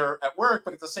deal with her at work,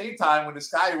 but at the same time, when this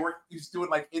guy who's doing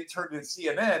like intern at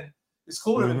CNN is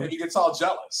cooler than him, he gets all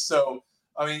jealous. So,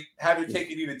 I mean, have your cake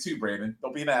and eat it too, Brandon.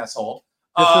 Don't be an asshole.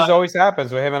 This is always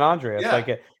happens with him and Andrea. It's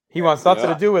like he wants nothing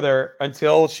to do with her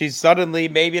until she's suddenly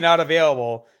maybe not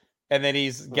available, and then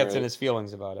he gets in his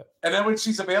feelings about it. And then when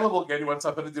she's available again, he wants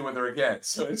something to do with her again.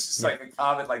 So it's just like a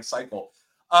common like cycle.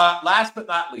 Last but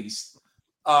not least,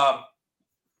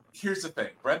 here's the thing.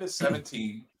 Brenda's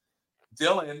 17.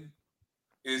 Dylan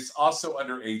is also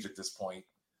underage at this point.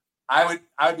 I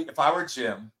would be, if I were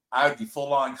Jim, I would be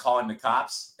full on calling the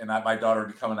cops, and my daughter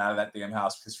would be coming out of that damn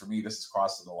house, because for me, this is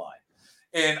crossing the line.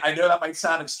 And I know that might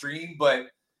sound extreme, but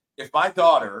if my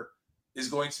daughter is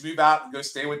going to move out and go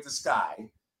stay with this guy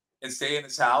and stay in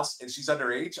his house and she's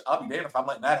underage, I'll be damned if I'm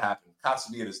letting that happen. Cops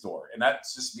will be at his door. And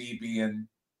that's just me being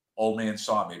old man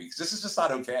Shawn, maybe, because this is just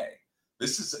not okay.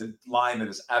 This is a line that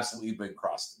has absolutely been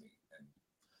crossed to me. And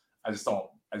I just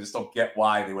don't get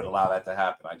why they would allow that to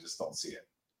happen. I just don't see it.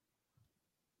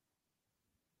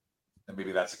 And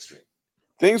maybe that's extreme.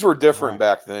 Things were different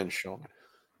back then, Shawn.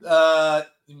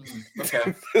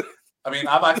 Okay. I mean,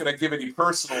 I'm not going to give any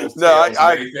personal No,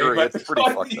 I anything, agree. but It's pretty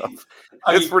fucked up.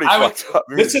 I It's mean, pretty fucked up.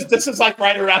 This is like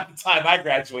right around the time I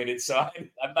graduated, so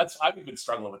I've been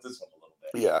struggling with this one a little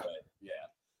bit. Yeah. But, yeah.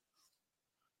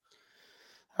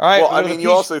 All right. Well, I mean,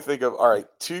 you also think of, all right,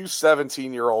 2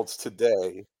 17-year-olds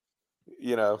today,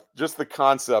 just the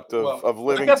concept of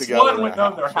living together. One wouldn't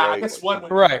own their house. I guess one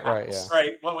wouldn't right,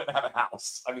 One wouldn't have a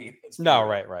house. I mean,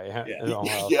 right.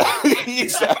 Yeah,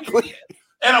 exactly.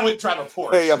 And I wouldn't drive a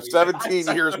Porsche. Hey, I'm 17.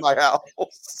 Here's my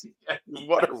house.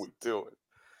 What are we doing?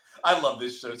 I love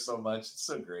this show so much. It's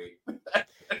so great. All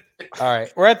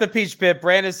right. We're at the Peach Pit.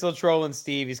 Brandon's still trolling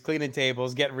Steve. He's cleaning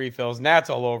tables, getting refills. Nat's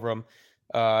all over him.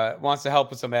 Wants to help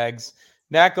with some eggs.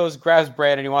 Nat grabs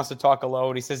Brandon. He wants to talk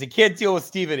alone. He says he can't deal with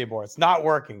Steve anymore. It's not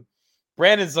working.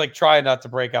 Brandon's like trying not to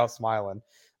break out smiling.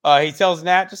 He tells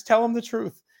Nat, just tell him the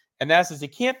truth. And Nat says he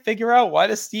can't figure out why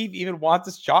does Steve even want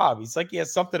this job. He's like he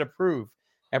has something to prove.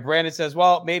 And Brandon says,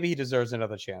 well, maybe he deserves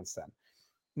another chance then.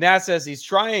 Nat says he's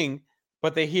trying,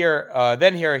 but they hear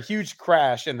a huge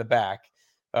crash in the back,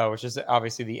 which is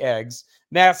obviously the eggs.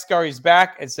 Nat scurries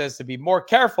back and says to be more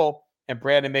careful, and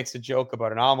Brandon makes a joke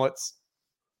about an omelets.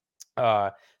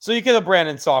 So you can tell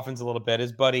Brandon softens a little bit.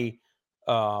 His buddy,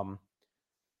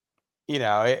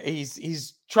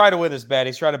 he's trying to win this bet.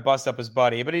 He's trying to bust up his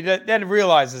buddy, but he then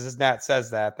realizes as Nat says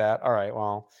that all right,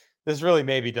 well, this really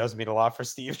maybe does mean a lot for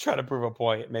Steve trying to prove a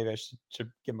point. Maybe I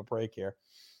should give him a break here.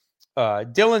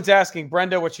 Dylan's asking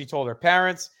Brenda what she told her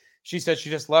parents. She said she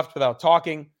just left without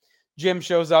talking. Jim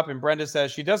shows up and Brenda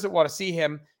says she doesn't want to see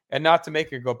him and not to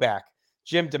make her go back.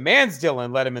 Jim demands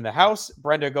Dylan let him in the house.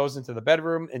 Brenda goes into the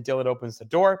bedroom and Dylan opens the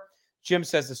door. Jim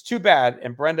says it's too bad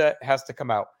and Brenda has to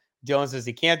come out. Dylan says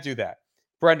he can't do that.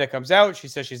 Brenda comes out. She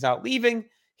says she's not leaving.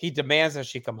 He demands that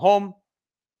she come home.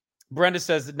 Brenda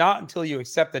says not until you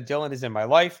accept that Dylan is in my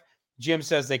life. Jim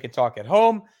says they can talk at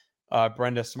home.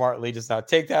 Brenda smartly does not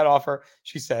take that offer.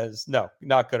 She says, no,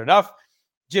 not good enough.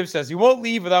 Jim says he won't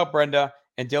leave without Brenda.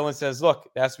 And Dylan says, look,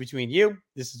 that's between you.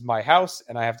 This is my house,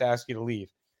 and I have to ask you to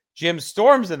leave. Jim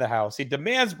storms in the house. He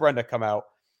demands Brenda come out.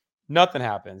 Nothing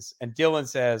happens. And Dylan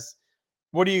says,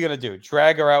 what are you going to do?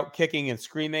 Drag her out kicking and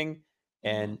screaming?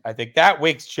 And I think that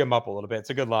wakes Jim up a little bit. It's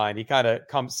a good line. He kind of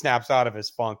snaps out of his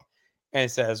funk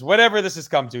and says, whatever this has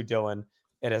come to, Dylan,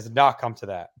 it has not come to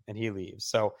that. And he leaves.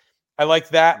 So I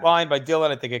liked that line by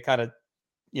Dylan. I think it kind of,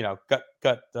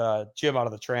 got Jim out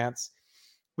of the trance.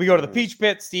 We go to the Peach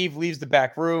Pit. Steve leaves the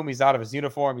back room. He's out of his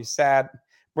uniform. He's sad.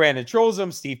 Brandon trolls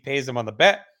him. Steve pays him on the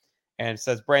bet and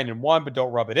says Brandon won, but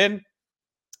don't rub it in.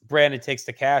 Brandon takes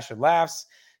the cash and laughs.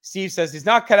 Steve says he's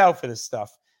not cut out for this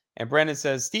stuff. And Brandon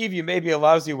says, Steve, you may be a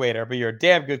lousy waiter, but you're a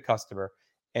damn good customer.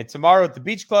 And tomorrow at the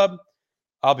beach club,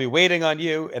 I'll be waiting on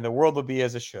you, and the world will be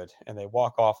as it should. And they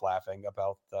walk off laughing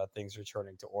about things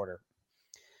returning to order.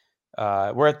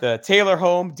 We're at the Taylor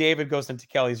home. David goes into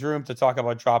Kelly's room to talk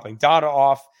about dropping Donna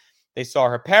off. They saw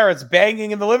her parents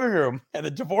banging in the living room, and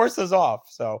the divorce is off.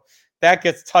 So that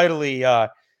gets tidily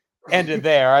ended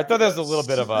there. I thought there was a little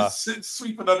bit of a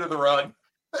sweeping under the rug.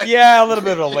 Yeah, a little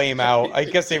bit of a lame out. I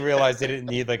guess they realized they didn't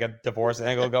need like a divorce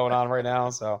angle going on right now.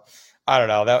 So I don't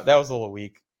know. That was a little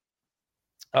weak.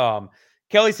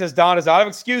 Kelly says Donna's out of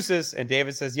excuses, and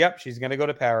David says, yep, she's going to go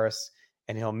to Paris,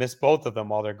 and he'll miss both of them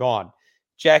while they're gone.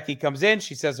 Jackie comes in.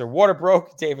 She says her water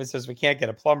broke. David says we can't get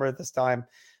a plumber at this time.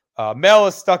 Mel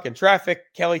is stuck in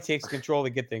traffic. Kelly takes control to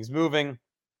get things moving.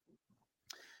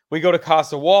 We go to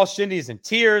Casa Wall. Shindy's in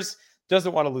tears.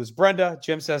 Doesn't want to lose Brenda.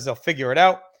 Jim says they'll figure it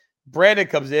out. Brandon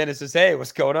comes in and says, hey,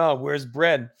 what's going on? Where's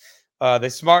Bren? They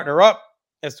smarten her up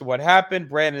as to what happened.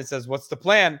 Brandon says, what's the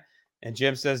plan? And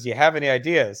Jim says, do you have any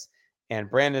ideas? And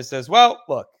Brandon says, well,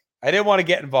 look, I didn't want to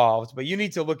get involved, but you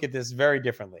need to look at this very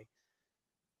differently.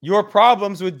 Your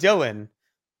problems with Dylan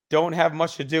don't have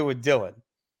much to do with Dylan.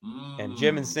 And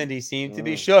Jim and Cindy seem to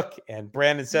be shook. And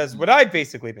Brandon says, what I've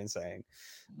basically been saying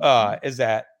is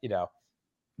that,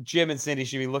 Jim and Cindy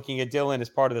should be looking at Dylan as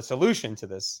part of the solution to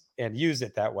this and use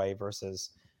it that way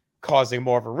versus causing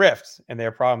more of a rift. And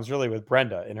their problems really with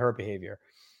Brenda and her behavior.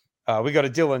 We go to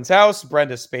Dylan's house.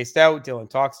 Brenda's spaced out. Dylan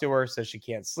talks to her, says she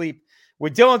can't sleep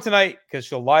with Dylan tonight because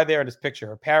she'll lie there and just picture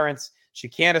her parents. She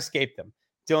can't escape them.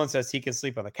 Dylan says he can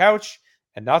sleep on the couch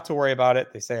and not to worry about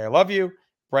it. They say, I love you.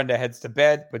 Brenda heads to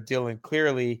bed, but Dylan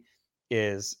clearly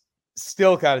is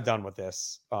still kind of done with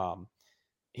this.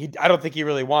 I don't think he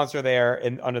really wants her there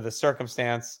under the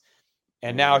circumstance.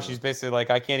 And now she's basically like,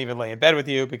 I can't even lay in bed with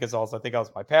you because also I think I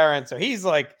was my parents. So he's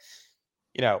like,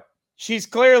 she's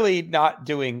clearly not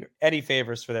doing any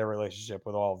favors for their relationship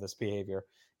with all of this behavior,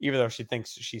 even though she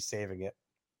thinks she's saving it.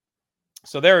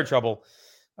 So they're in trouble.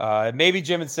 Maybe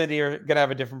Jim and Cindy are going to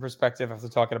have a different perspective after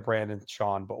talking to Brandon and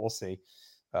Shawn, but we'll see.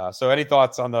 So any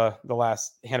thoughts on the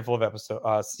last handful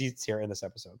of seats here in this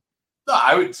episode? No,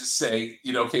 I would just say,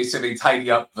 okay, so they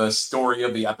tidy up the story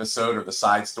of the episode or the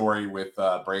side story with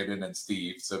Brandon and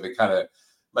Steve. So they kind of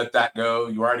let that go.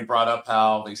 You already brought up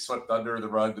how they swept under the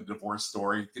rug the divorce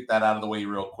story. Get that out of the way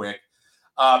real quick.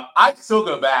 I'd still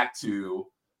go back to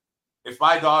if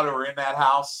my daughter were in that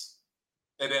house,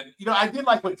 and then, I did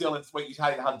like how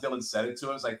Dylan said it to him.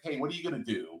 I was like, hey, what are you going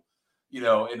to do?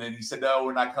 And then he said, no,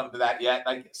 we're not coming to that yet.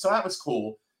 So that was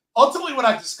cool. Ultimately, what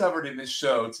I've discovered in this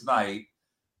show tonight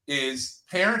is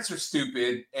parents are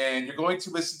stupid, and you're going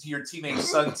to listen to your teenage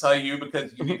son tell you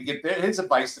because you need to get his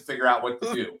advice to figure out what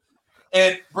to do.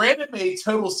 And Brandon made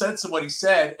total sense of what he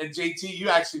said. And JT, you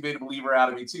actually made a believer out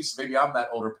of me too. So maybe I'm that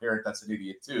older parent that's an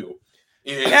idiot too.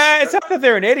 It's not that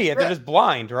they're an idiot. They're just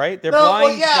blind, right? They're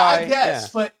blind. Well, I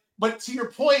guess. Yeah. But to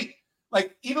your point,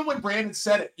 like even when Brandon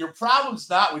said it, your problem's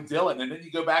not with Dylan. And then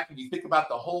you go back and you think about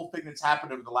the whole thing that's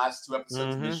happened over the last 2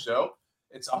 episodes of this show.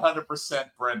 It's 100%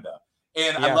 Brenda.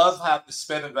 And I love how to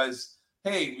spin it as,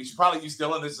 hey, we should probably use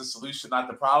Dylan as the solution, not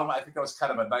the problem. I think that was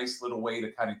kind of a nice little way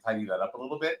to kind of tidy that up a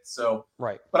little bit. So,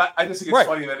 right. But I just think it's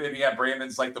funny that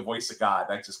Brandon's like the voice of God.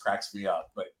 That just cracks me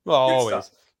up. But always.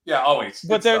 Stuff. Yeah, always.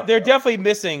 But they're definitely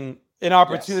missing an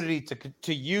opportunity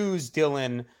to use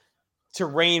Dylan to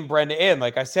rein Brenda in.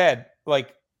 Like I said, you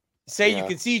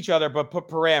can see each other, but put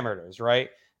parameters, right?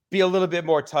 Be a little bit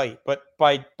more tight. But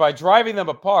by driving them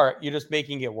apart, you're just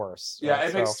making it worse. Yeah, right?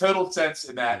 It makes total sense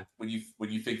in that when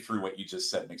you think through what you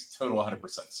just said, it makes total 100%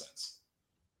 sense.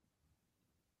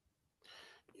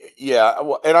 Yeah,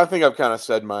 well, and I think I've kind of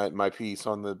said my piece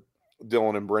on the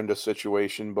Dylan and Brenda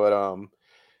situation, but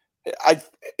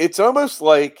it's almost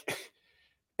like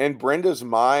in Brenda's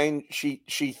mind, she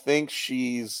thinks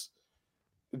she's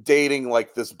dating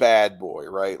like this bad boy,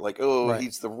 right? Like,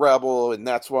 he's the rebel, and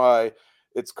that's why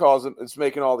it's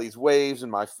making all these waves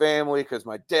in my family because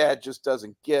my dad just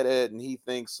doesn't get it, and he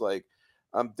thinks like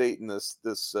I'm dating this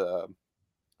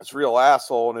real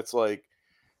asshole, and it's like,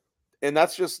 and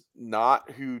that's just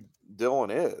not who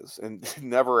Dylan is, and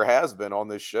never has been on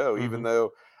this show. Even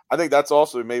though I think that's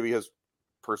also maybe his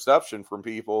perception from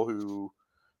people who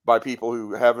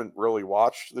haven't really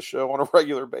watched the show on a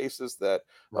regular basis that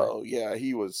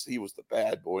he was the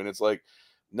bad boy, and it's like,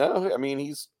 no, I mean,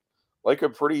 he's like a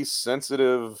pretty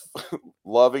sensitive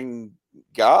loving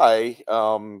guy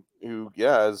who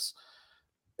is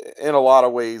in a lot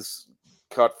of ways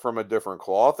cut from a different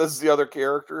cloth as the other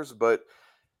characters, but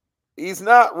he's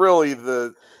not really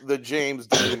the James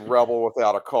Dean rebel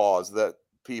without a cause that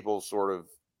people sort of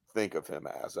think of him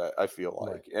as, I feel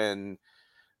like. And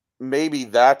maybe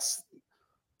that's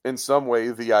in some way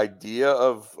the idea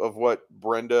of what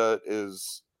Brenda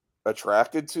is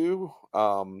attracted to.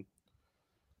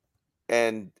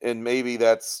 And maybe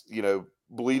that's,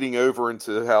 bleeding over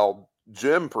into how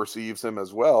Jim perceives him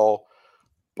as well.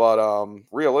 But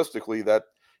realistically, that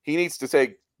he needs to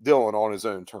take Dylan on his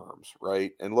own terms,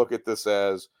 right? And look at this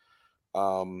as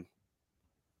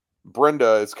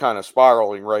Brenda is kind of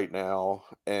spiraling right now,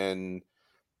 and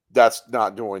that's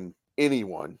not doing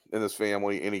anyone in this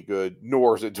family any good,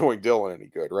 nor is it doing Dylan any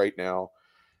good right now.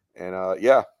 And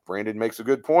Brandon makes a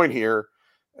good point here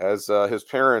as his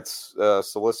parents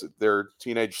solicit their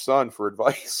teenage son for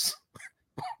advice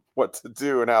what to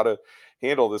do and how to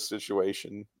handle this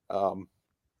situation. Good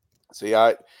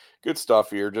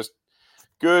stuff here. Just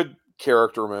good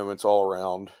character moments all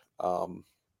around. And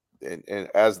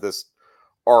as this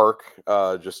arc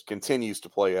just continues to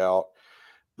play out,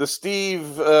 the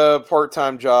Steve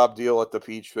part-time job deal at the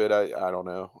Peach Pit, I don't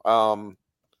know.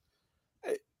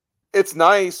 It's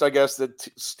nice, I guess, that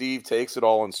Steve takes it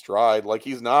all in stride. Like,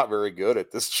 he's not very good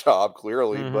at this job,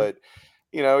 clearly, but,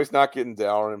 he's not getting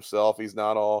down on himself. He's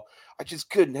not all, I just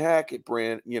couldn't hack it,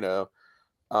 Brent,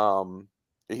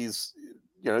 he's,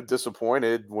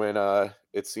 disappointed when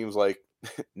it seems like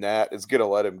Nat is going to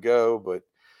let him go, but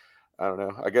I don't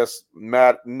know. I guess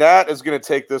Nat is going to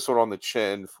take this one on the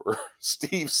chin for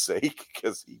Steve's sake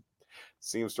because he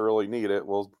seems to really need it.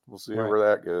 We'll see where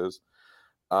that goes.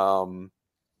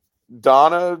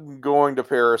 Donna going to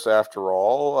Paris after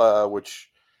all, which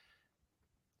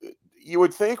you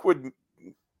would think would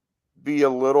be a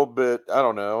little bit, I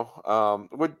don't know,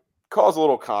 would cause a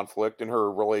little conflict in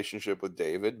her relationship with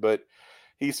David, but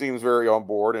he seems very on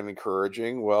board and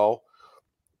encouraging. Well,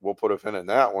 we'll put a pin in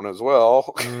that one as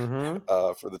well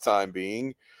for the time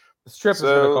being. This trip is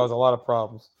going to cause a lot of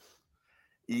problems.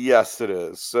 Yes, it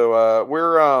is. So I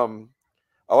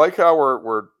like how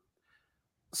we're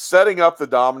setting up the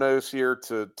dominoes here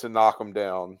to knock them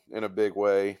down in a big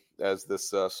way. as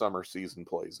this summer season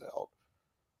plays out.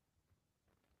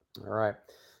 All right.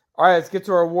 Let's get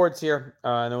to our awards here,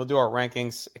 and then we'll do our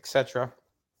rankings, etc.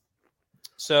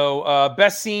 So,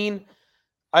 best scene,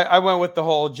 I went with the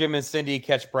whole Jim and Cindy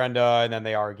catch Brenda, and then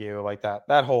they argue like that.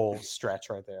 That whole stretch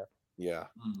right there. Yeah.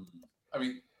 I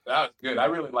mean, that was good. I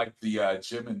really liked the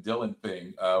Jim and Dylan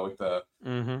thing with the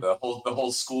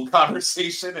whole school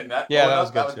conversation and that. Yeah, that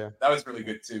was good too. That was really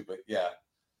good too. But yeah.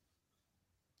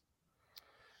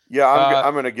 Yeah,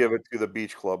 I'm going to give it to the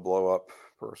beach club blow up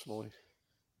personally.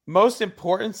 Most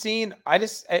important scene,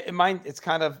 it's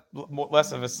kind of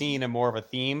less of a scene and more of a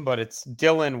theme, but it's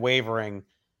Dylan wavering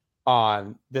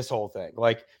on this whole thing.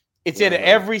 Like it's in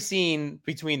every scene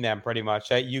between them pretty much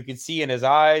that you can see in his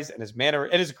eyes and his manner.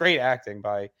 It is great acting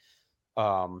by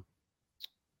Luke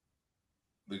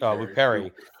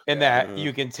Perry in that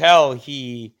you can tell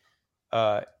he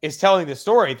is telling the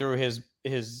story through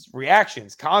his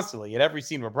reactions constantly at every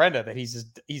scene with Brenda that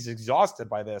he's exhausted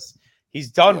by this. He's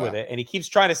done with it, and he keeps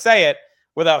trying to say it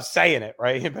without saying it,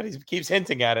 right? But he keeps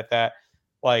hinting at it that,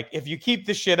 like, if you keep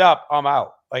this shit up, I'm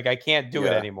out. Like, I can't do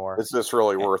it anymore. Is this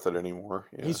really worth it anymore?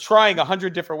 Yeah. He's trying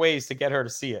 100 different ways to get her to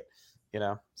see it,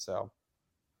 so.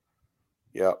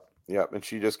 Yep. And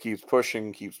she just keeps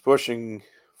pushing,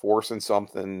 forcing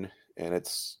something, and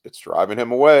it's driving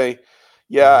him away.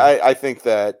 Yeah, I think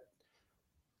that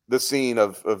the scene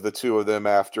of the two of them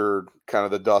after kind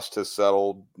of the dust has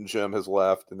settled, Jim has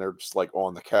left, and they're just like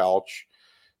on the couch,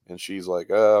 and she's like,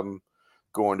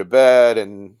 going to bed,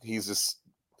 and he's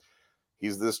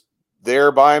this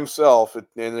there by himself, and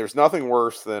there's nothing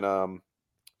worse than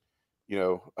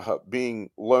being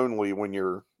lonely when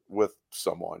you're with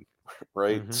someone,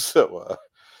 right? So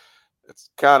it's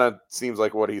kind of seems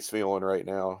like what he's feeling right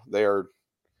now. They are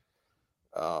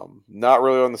not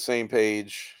really on the same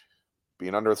page,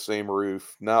 being under the same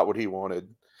roof, not what he wanted.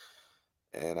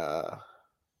 And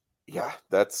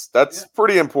that's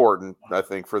pretty important, I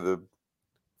think, for the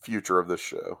future of this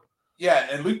show. Yeah,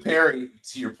 and Luke Perry,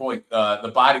 to your point,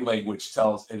 the body language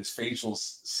tells, and his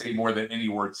facials say more than any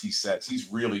words he says.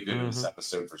 He's really good in this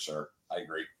episode for sure. I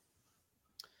agree.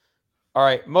 All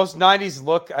right, most 90s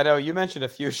look. I know you mentioned a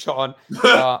few, Shawn,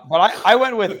 but I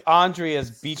went with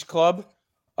Andrea's Beach Club.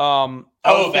 The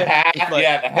hat, the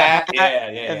hat,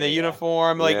 and the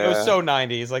uniform. Like it was so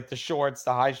 90s, like the shorts,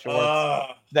 the high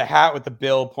shorts, the hat with the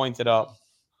bill pointed up.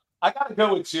 I gotta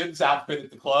go with Jim's outfit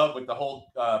at the club with the whole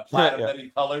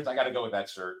platinum colors. I gotta go with that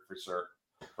shirt for sure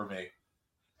for me.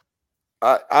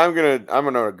 I'm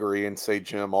gonna agree and say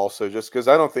Jim also, just because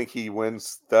I don't think he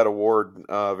wins that award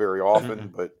very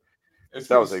often, but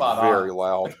that was a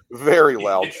very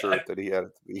loud shirt that he had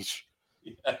at the beach.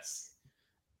 Yes.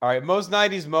 All right, most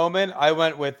 90s moment. I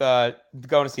went with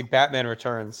going to see Batman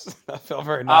Returns. That felt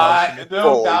very nice.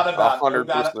 No doubt about it.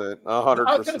 100%.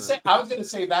 100%. I was gonna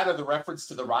say that as a reference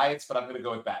to the riots, but I'm gonna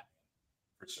go with Batman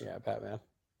for sure. Yeah, Batman.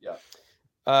 Yeah.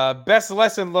 Best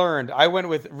lesson learned. I went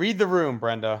with read the room,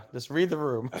 Brenda. Just read the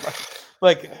room.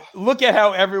 Like, look at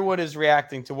how everyone is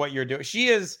reacting to what you're doing. She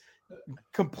is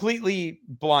completely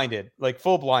blinded, like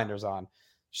full blinders on.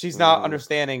 She's not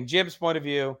understanding Jim's point of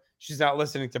view. She's not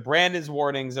listening to Brandon's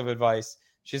warnings of advice.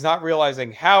 She's not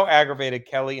realizing how aggravated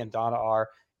Kelly and Donna are.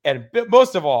 And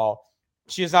most of all,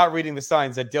 she is not reading the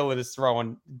signs that Dylan is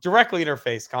throwing directly in her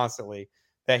face constantly,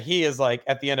 that he is like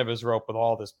at the end of his rope with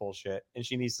all this bullshit. And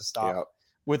she needs to stop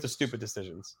with the stupid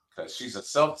decisions. Because she's a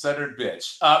self-centered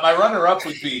bitch. My runner-up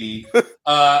would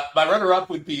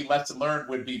be lesson learned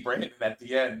would be Brandon at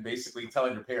the end, basically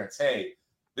telling her parents, hey,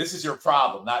 this is your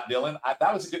problem, not Dylan.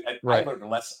 That was a good. Right. I learned a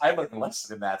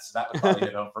lesson in that, so that was probably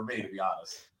hit home for me, to be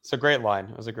honest. It's a great line.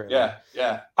 It was a great line.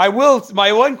 Yeah. I will.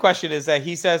 My one question is that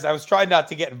he says, I was trying not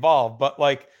to get involved, but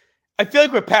like, I feel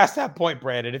like we're past that point,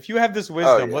 Brandon. If you have this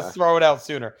wisdom, let's throw it out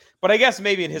sooner. But I guess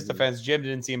maybe in his defense, Jim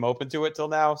didn't seem open to it till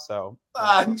now. So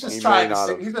he's just trying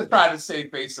to save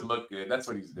face and look good. That's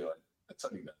what he's doing. That's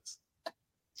what he does.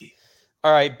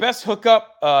 All right. Best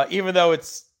hookup, even though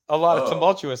it's a lot of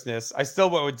tumultuousness, I still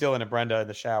went with Dylan and Brenda in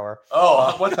the shower.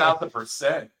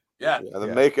 1,000%. Yeah. The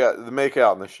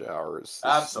makeout in the shower is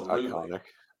absolutely iconic.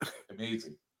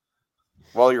 Amazing.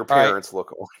 While your parents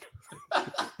look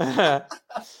on.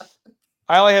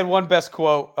 I only had one best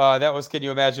quote. That was, "Can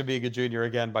you imagine being a junior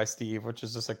again?" by Steve, which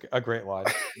is just a great line.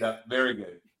 Yeah, very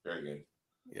good. Very good.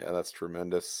 Yeah, that's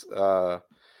tremendous.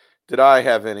 Did I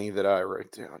have any that I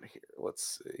wrote down here?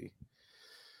 Let's see.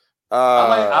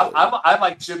 I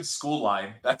like Jim's school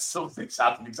line. That still sticks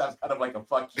out to me because that's kind of like a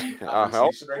fuck you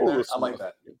conversation right there. I like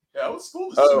that. Yeah, what school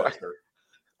is this semester?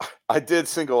 I did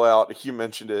single out. You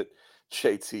mentioned it,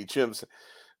 JT. Jim's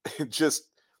just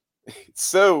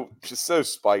Just so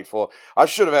spiteful. I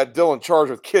should have had Dylan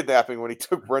charged with kidnapping when he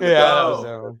took Brenda Yeah, down. that was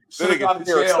Oh, so. should have gone to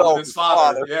jail with his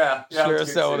father. Yeah, it Sure was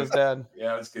as good hell too. with his dad.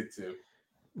 Yeah, it was good too.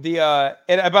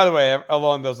 And by the way,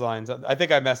 along those lines, I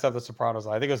think I messed up the Sopranos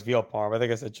line. I think it was veal parm. I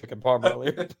think I said chicken parm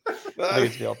earlier. I think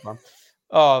it's veal parm.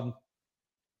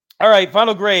 All right,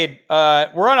 final grade.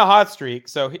 We're on a hot streak.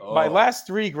 So my last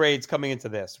 3 grades coming into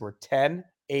this were 10,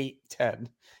 8, 10.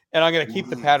 And I'm going to keep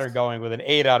the pattern going with an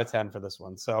 8 out of 10 for this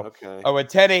one. So okay. I went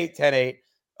 10, 8, 10, 8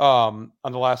 on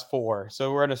the last 4.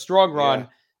 So we're in a strong run. Yeah.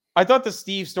 I thought the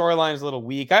Steve storyline is a little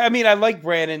weak. I mean, I like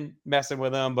Brandon messing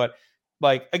with him, but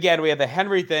like, again, we had the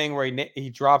Henry thing where he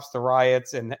drops the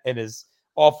riots and his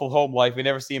awful home life. We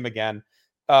never see him again.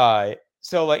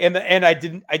 So like, and I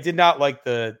did not like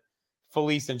the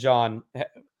Felice and John,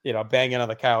 banging on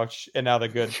the couch, and now they're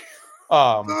good.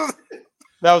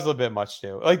 That was a little bit much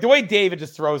too. Like the way David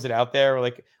just throws it out there,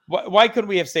 like why couldn't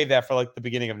we have saved that for like the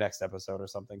beginning of next episode or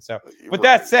something? So, but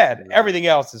that said, everything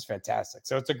else is fantastic.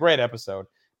 So it's a great episode.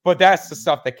 But that's the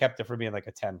stuff that kept it from being like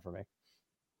a 10 for me.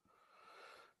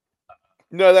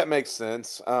 No, that makes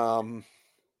sense. I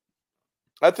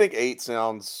think 8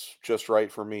 sounds just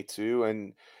right for me too,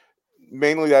 and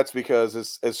mainly that's because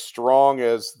as strong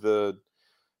as the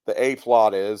A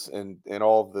plot is, and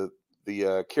all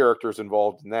the characters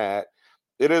involved in that,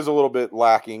 it is a little bit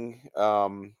lacking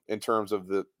in terms of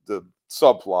the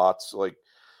subplots. Like,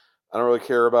 I don't really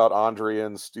care about Andrea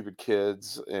and stupid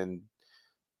kids, and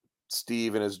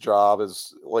Steve and his job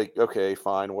is like, okay,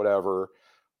 fine, whatever.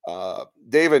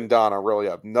 David and Donna really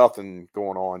have nothing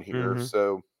going on here,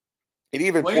 so. And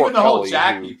even the whole Kelly,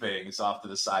 Jackie thing is off to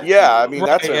the side. Yeah, I mean,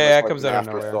 that's it like comes an out of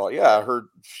nowhere. afterthought. Yeah,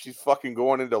 she's fucking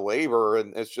going into labor,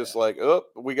 and it's just like, oh,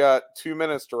 we got 2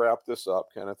 minutes to wrap this up,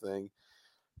 kind of thing.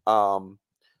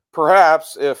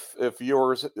 Perhaps if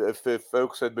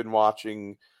folks had been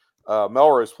watching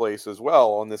Melrose Place as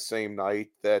well on this same night,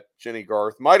 that Jenny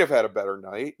Garth might have had a better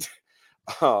night,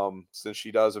 since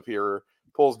she does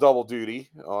pulls double duty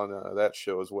on that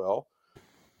show as well.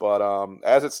 But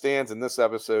as it stands in this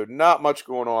episode, not much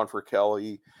going on for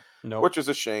Kelly, which is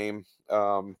a shame.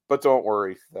 But don't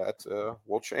worry, that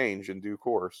will change in due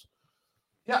course.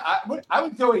 Yeah, I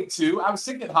would go 8 too. I was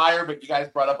thinking higher, but you guys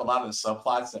brought up a lot of the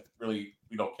subplots that really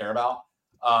we don't care about.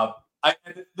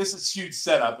 This is huge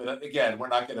setup, and again, we're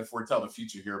not going to foretell the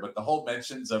future here, but the whole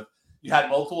mentions of you had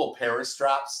multiple Paris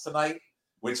drops tonight,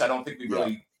 which I don't think we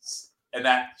really. And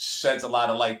that sheds a lot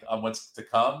of light on what's to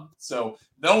come. So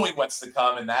knowing what's to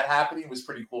come and that happening was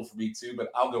pretty cool for me too. But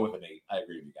I'll go with an 8. I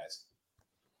agree with you guys.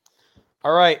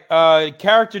 All right.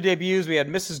 Character debuts. We had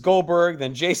Mrs. Goldberg,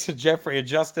 then Jason, Jeffrey, and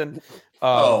Justin.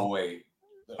 Wait.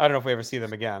 I don't know if we ever see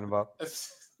them again, but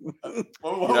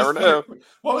what never know.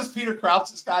 What was Peter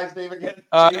Krause's guy's name again?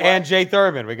 And Jay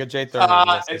Thurman. We got Jay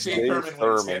Thurman. And Jay Thurman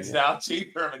wins hands down.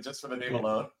 Jay Thurman just for the name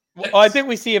alone. Well, I think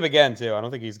we see him again too. I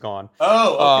don't think he's gone.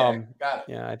 Oh, okay. Got it.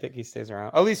 Yeah, I think he stays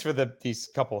around at least for these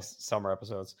couple summer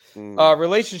episodes.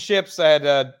 Relationships. I had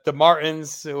the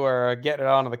Martins, who are getting it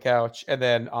on the couch, and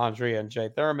then Andrea and Jay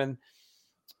Thurman.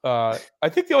 I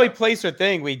think the only place or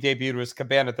thing we debuted was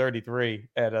Cabana 33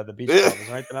 at the beach club. Is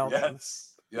there anything else?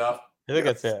 Yes. Yeah. I think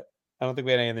that's it. I don't think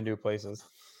we had any of the new places.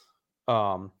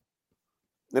 And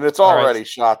it's already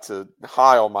shot to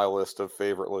high on my list of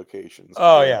favorite locations.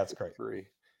 Oh yeah, it's great.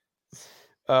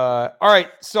 All right,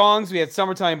 songs. We had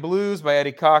 "Summertime Blues" by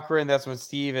Eddie Cochran. That's when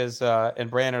Steve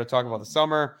and Brandon are talking about the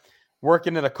summer.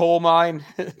 "Working in a Coal Mine"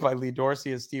 by Lee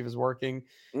Dorsey, as Steve is working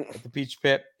at the Peach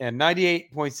Pit, and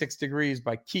 98.6 Degrees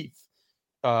by Keith.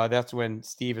 That's when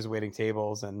Steve is waiting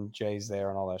tables and Jay's there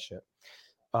and all that shit.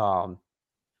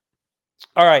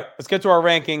 All right, let's get to our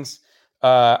rankings.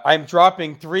 I'm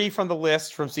dropping 3 from the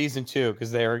list from season 2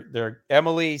 because they're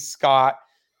Emily, Scott,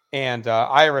 and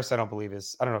Iris. I don't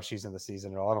know if she's in the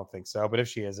season at all. I don't think so, but if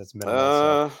she is, it's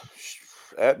minimal.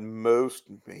 At most,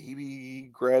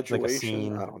 maybe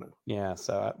graduation. Like I don't know. Yeah,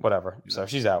 so whatever. So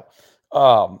she's out.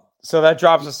 So that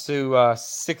drops us to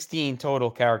 16 total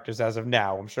characters as of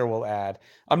now. I'm sure we'll add.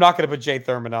 I'm not going to put Jay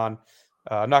Thurman on.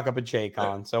 I'm not going to put Jake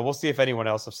on. So we'll see if anyone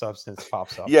else of substance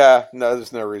pops up. Yeah, no,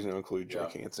 there's no reason to include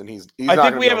Jake Hansen. He's I not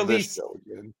think we have on at least.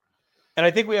 And I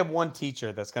think we have one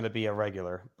teacher that's going to be a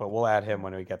regular, but we'll add him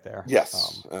when we get there.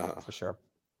 Yes, for sure.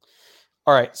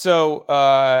 All right, so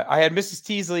I had Mrs.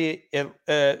 Teasley.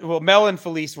 Mel and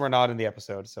Felice were not in the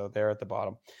episode, so they're at the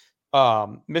bottom.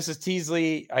 Mrs.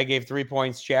 Teasley, I gave 3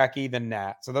 points. Jackie, then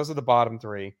Nat. So those are the bottom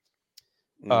 3.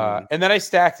 And then I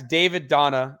stacked David,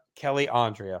 Donna, Kelly,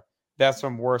 Andrea. That's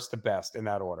from worst to best in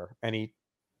that order. Any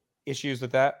issues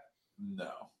with that?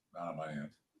 No, not on my end.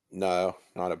 No,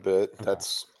 not a bit. Okay.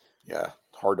 That's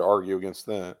hard to argue against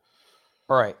that.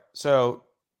 All right, so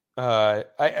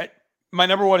My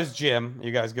number one is Jim.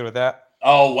 You guys good with that?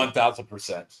 Oh,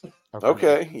 1,000%.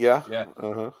 Okay. Yeah. Yeah.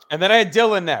 And then I had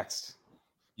Dylan next.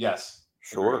 Yes.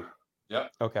 Sure. Agreed.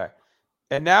 Yep. Okay.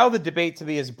 And now the debate to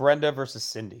me is Brenda versus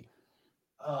Cindy.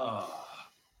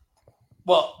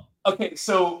 Well, okay,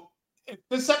 so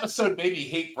this episode made me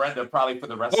hate Brenda probably for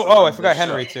the rest of the I forgot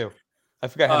Henry too. I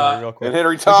forgot Henry real quick. And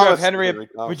Henry Thomas.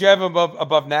 Would you have him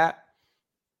above Nat?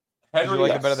 Henry, would you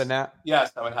like it better than Nat?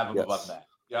 Yes, I would have him above Nat.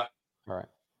 Yeah. All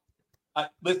right.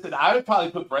 Listen, I would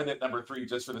probably put Brenda at number 3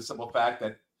 just for the simple fact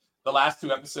that the last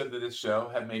 2 episodes of this show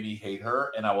have made me hate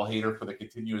her, and I will hate her for the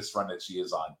continuous run that she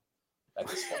is on at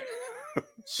this point.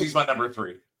 She's my number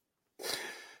 3.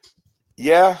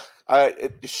 Yeah,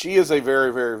 she is a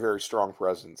very, very, very strong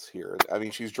presence here. I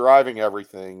mean, she's driving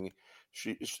everything.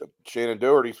 Shannon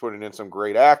Doherty's putting in some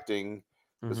great acting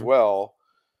as well.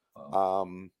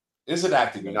 Is it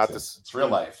acting? Not this. It's real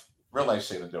life. Real life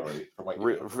Shannon Doherty. From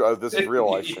what this is real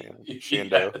life Shannon.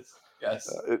 Shando.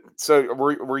 Yes. So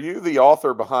were you the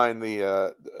author behind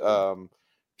the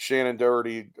Shannon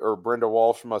Doherty or Brenda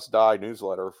Walsh Must Die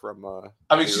newsletter from?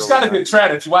 I mean, she's got a good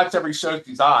trend. If you watch every show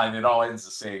she's on, it all ends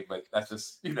the same. But that's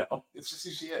just it's just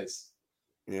who she is.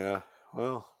 Yeah.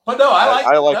 Well. But no,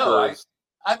 I like her.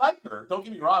 I like her. Don't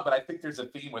get me wrong, but I think there's a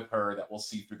theme with her that we'll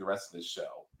see through the rest of this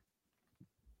show.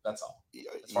 That's all.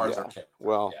 As far as our character.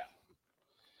 Well,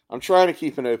 I'm trying to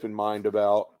keep an open mind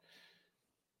about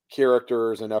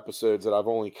characters and episodes that I've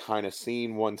only kind of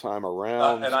seen one time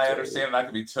around. And I understand, and I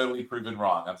could be totally proven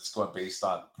wrong. I'm just going based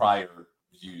on prior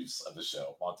views of the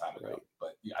show a long time ago. Right.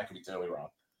 But I could be totally wrong.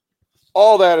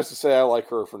 All that is to say, I like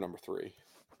her for number 3.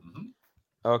 Mm-hmm.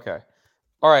 Okay.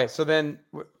 All right. So then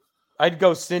I'd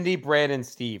go Cindy, Brandon,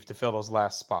 Steve to fill those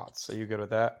last spots. Are you good with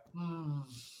that?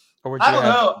 Or would you I don't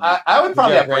know. I would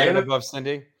probably have Brandon above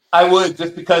Cindy. I would,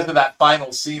 just because of that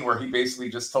final scene where he basically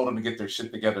just told him to get their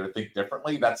shit together and think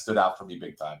differently. That stood out for me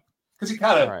big time. Because he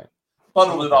kind of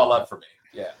bundled it all up for me.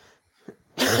 Yeah.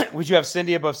 Would you have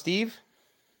Cindy above Steve?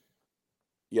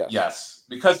 Yes. Yes.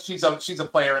 Because she's a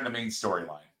player in the main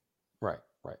storyline. Right.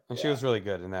 And she was really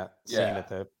good in that scene at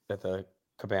the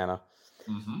cabana.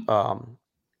 Mm-hmm.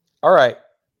 All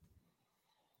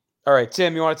right,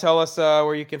 Tim, you want to tell us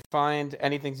where you can find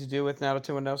anything to do with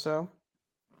 90210 No So?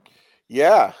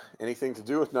 Yeah, anything to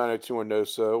do with 90210 No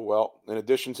So. Well, in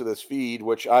addition to this feed,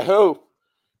 which I hope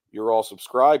you're all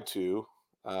subscribed to,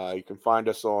 you can find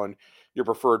us on your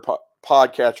preferred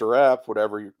podcatcher app,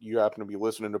 whatever you happen to be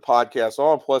listening to podcasts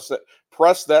on. Plus,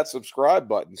 press that subscribe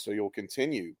button so you'll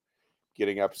continue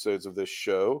getting episodes of this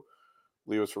show.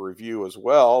 Leave us a review as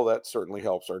well. That certainly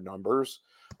helps our numbers.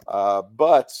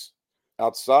 But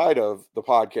outside of the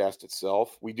podcast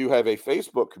itself, we do have a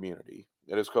Facebook community.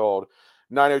 It is called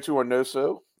 90210 No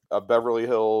So, a Beverly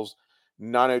Hills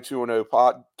 90210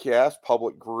 podcast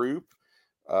public group.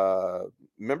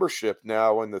 Membership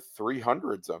now in the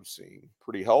 300s, I'm seeing.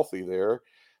 Pretty healthy there.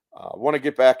 Want to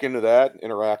get back into that,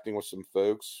 interacting with some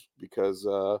folks, because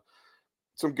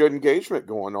some good engagement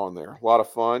going on there. A lot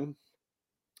of fun.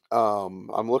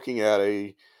 I'm looking at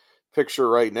a picture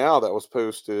right now that was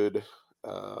posted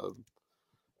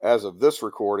as of this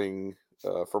recording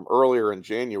from earlier in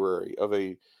January of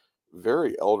a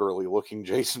very elderly looking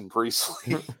Jason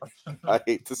Priestley. I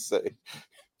hate to say,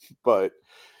 but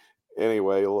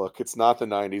anyway, look, it's not the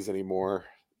 90s anymore.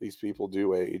 These people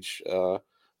do age.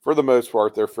 For the most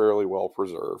part, they're fairly well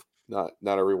preserved. Not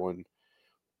everyone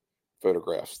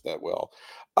photographs that well.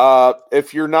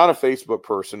 If you're not a Facebook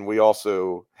person, we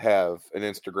also have an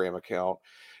Instagram account.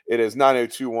 It is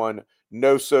 9021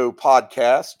 No So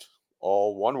Podcast,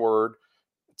 all one word.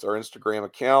 It's our Instagram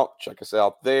account. Check us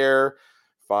out there.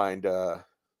 Find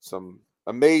some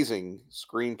amazing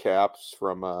screen caps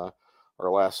from our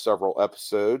last several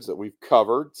episodes that we've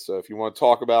covered. So if you want to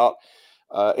talk about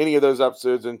any of those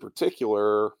episodes in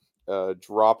particular,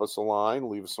 drop us a line,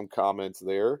 leave us some comments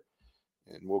there,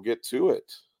 and we'll get to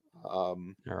it. All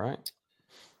right.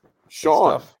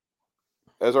 Sean,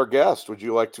 as our guest, would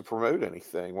you like to promote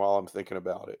anything while I'm thinking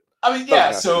about it? I mean,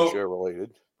 yeah, so show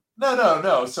related.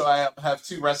 No. So I have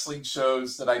 2 wrestling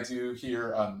shows that I do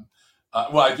here.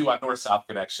 I do on North South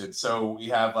Connection. So we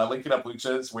have Linking Up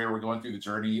Luchas, where we're going through the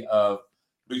journey of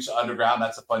Lucha Underground.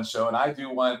 That's a fun show. And I do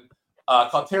one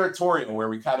called Territorial, where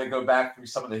we kind of go back through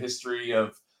some of the history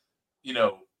of,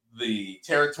 the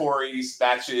territories,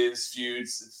 matches,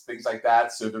 feuds, things like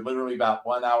that. So they're literally about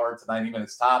 1 hour to 90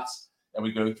 minutes tops. And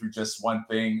we go through just one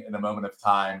thing in a moment of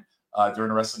time during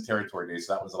the Wrestling Territory Days.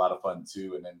 So that was a lot of fun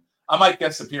too. And then I might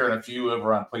guest appear in a few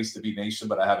over on Place to Be Nation,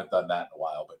 but I haven't done that in a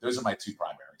while. But those are my 2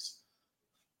 primaries.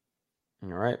 All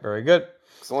right. Very good.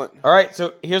 Excellent. All right.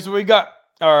 So here's what we got.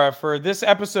 All right, for this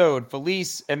episode,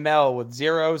 Felice and Mel with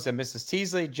zeros and Mrs.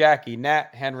 Teasley, Jackie, Nat,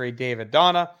 Henry, David,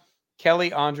 Donna,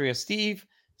 Kelly, Andrea, Steve,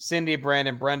 Cindy,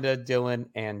 Brandon, Brenda, Dylan,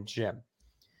 and Jim.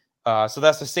 So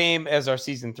that's the same as our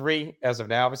season 3 as of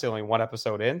now. Obviously, only one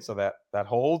episode in, so that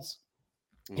holds.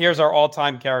 Here's our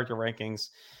all-time character rankings.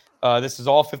 This is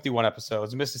all 51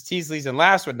 episodes. Mrs. Teasley's in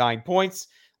last with 9 points.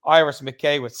 Iris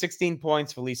McKay with 16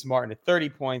 points. Felice Martin at 30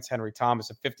 points. Henry Thomas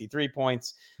at 53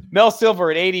 points. Mel Silver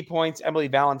at 80 points. Emily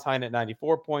Valentine at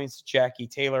 94 points. Jackie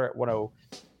Taylor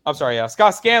at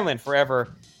Scott Scanlon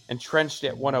forever entrenched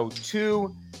at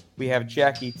 102. We have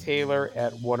Jackie Taylor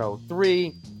at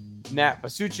 103. Nat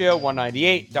Basuccio,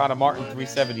 198. Donna Martin,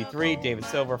 373. David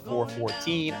Silver,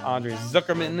 414. Andre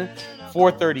Zuckerman,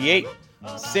 438.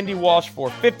 Cindy Walsh,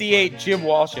 458. Jim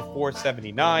Walsh at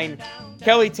 479.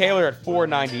 Kelly Taylor at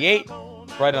 498.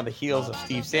 Right on the heels of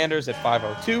Steve Sanders at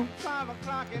 502.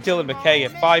 Dylan McKay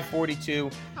at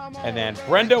 542. And then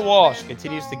Brenda Walsh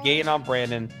continues to gain on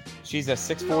Brandon. She's at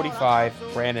 645.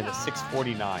 Brandon at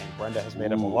 649. Brenda has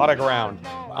made up a lot of ground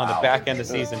on the back end of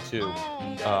season 2.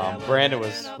 Brandon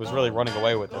was really running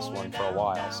away with this one for a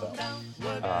while.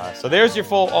 So there's your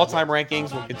full all-time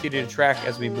rankings. We'll continue to track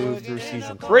as we move through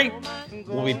season 3.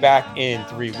 We'll be back in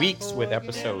 3 weeks with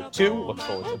episode 2. Look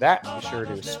forward to that. Be sure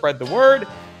to spread the word.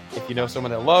 If you know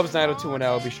someone that loves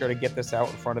 90210, be sure to get this out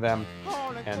in front of them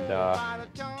and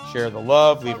share the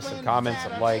love. Leave us some comments,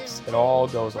 some likes. It all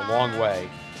goes a long way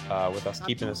with us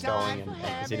keeping this going and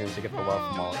continuing to get the love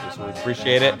from all of you. So we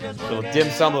appreciate it. Little dim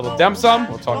sum.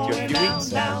 We'll talk to you in a few weeks.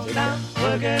 Take care.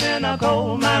 Working in a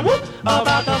coal mine,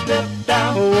 about to slip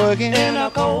down. Working in a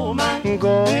coal mine,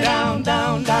 going down,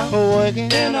 down, down.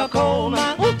 Working in a coal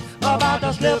mine, about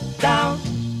to slip down.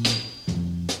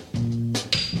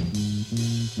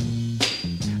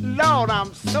 Lord,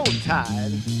 I'm so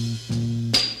tired.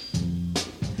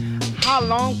 How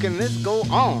long can this go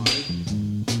on?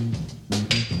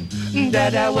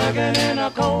 Dada working in a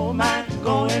coal mine,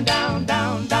 going down,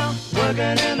 down, down.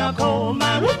 Working in a coal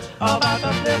mine, about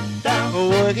to slip down.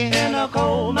 Working in a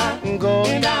coal mine,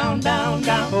 going down, down,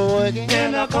 down. Working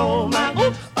in a coal mine,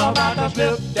 about to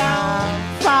slip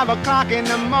down. 5 o'clock in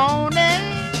the morning,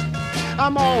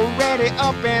 I'm already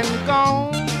up and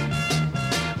gone.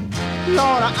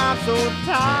 Lord, I'm so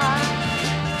tired.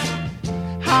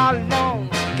 How long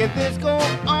can this go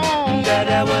on?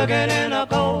 Dada working in a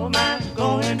coal mine,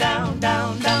 going down,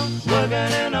 down, down.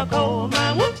 Working in a coal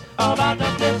mine, about to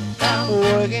slip down.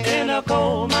 Working in a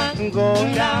coal mine,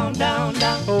 going down, down,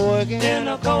 down. Working in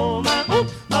a coal mine,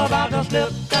 about to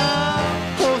slip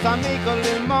down. 'Cause I make a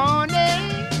little money,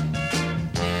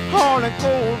 hauling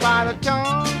coal by the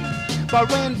ton. But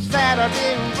when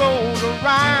Saturday rolls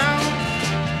around,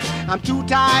 I'm too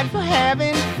tired for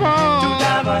having fun. Too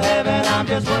tired for having, I'm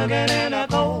just working in a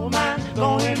coal mine,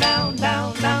 going down,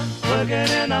 down, down. Working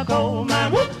in a coal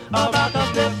mine, about to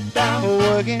slip down.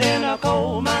 Working in a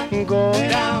coal mine, going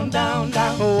down, down,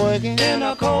 down. Working in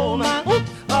a coal mine,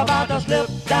 about to slip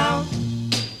down.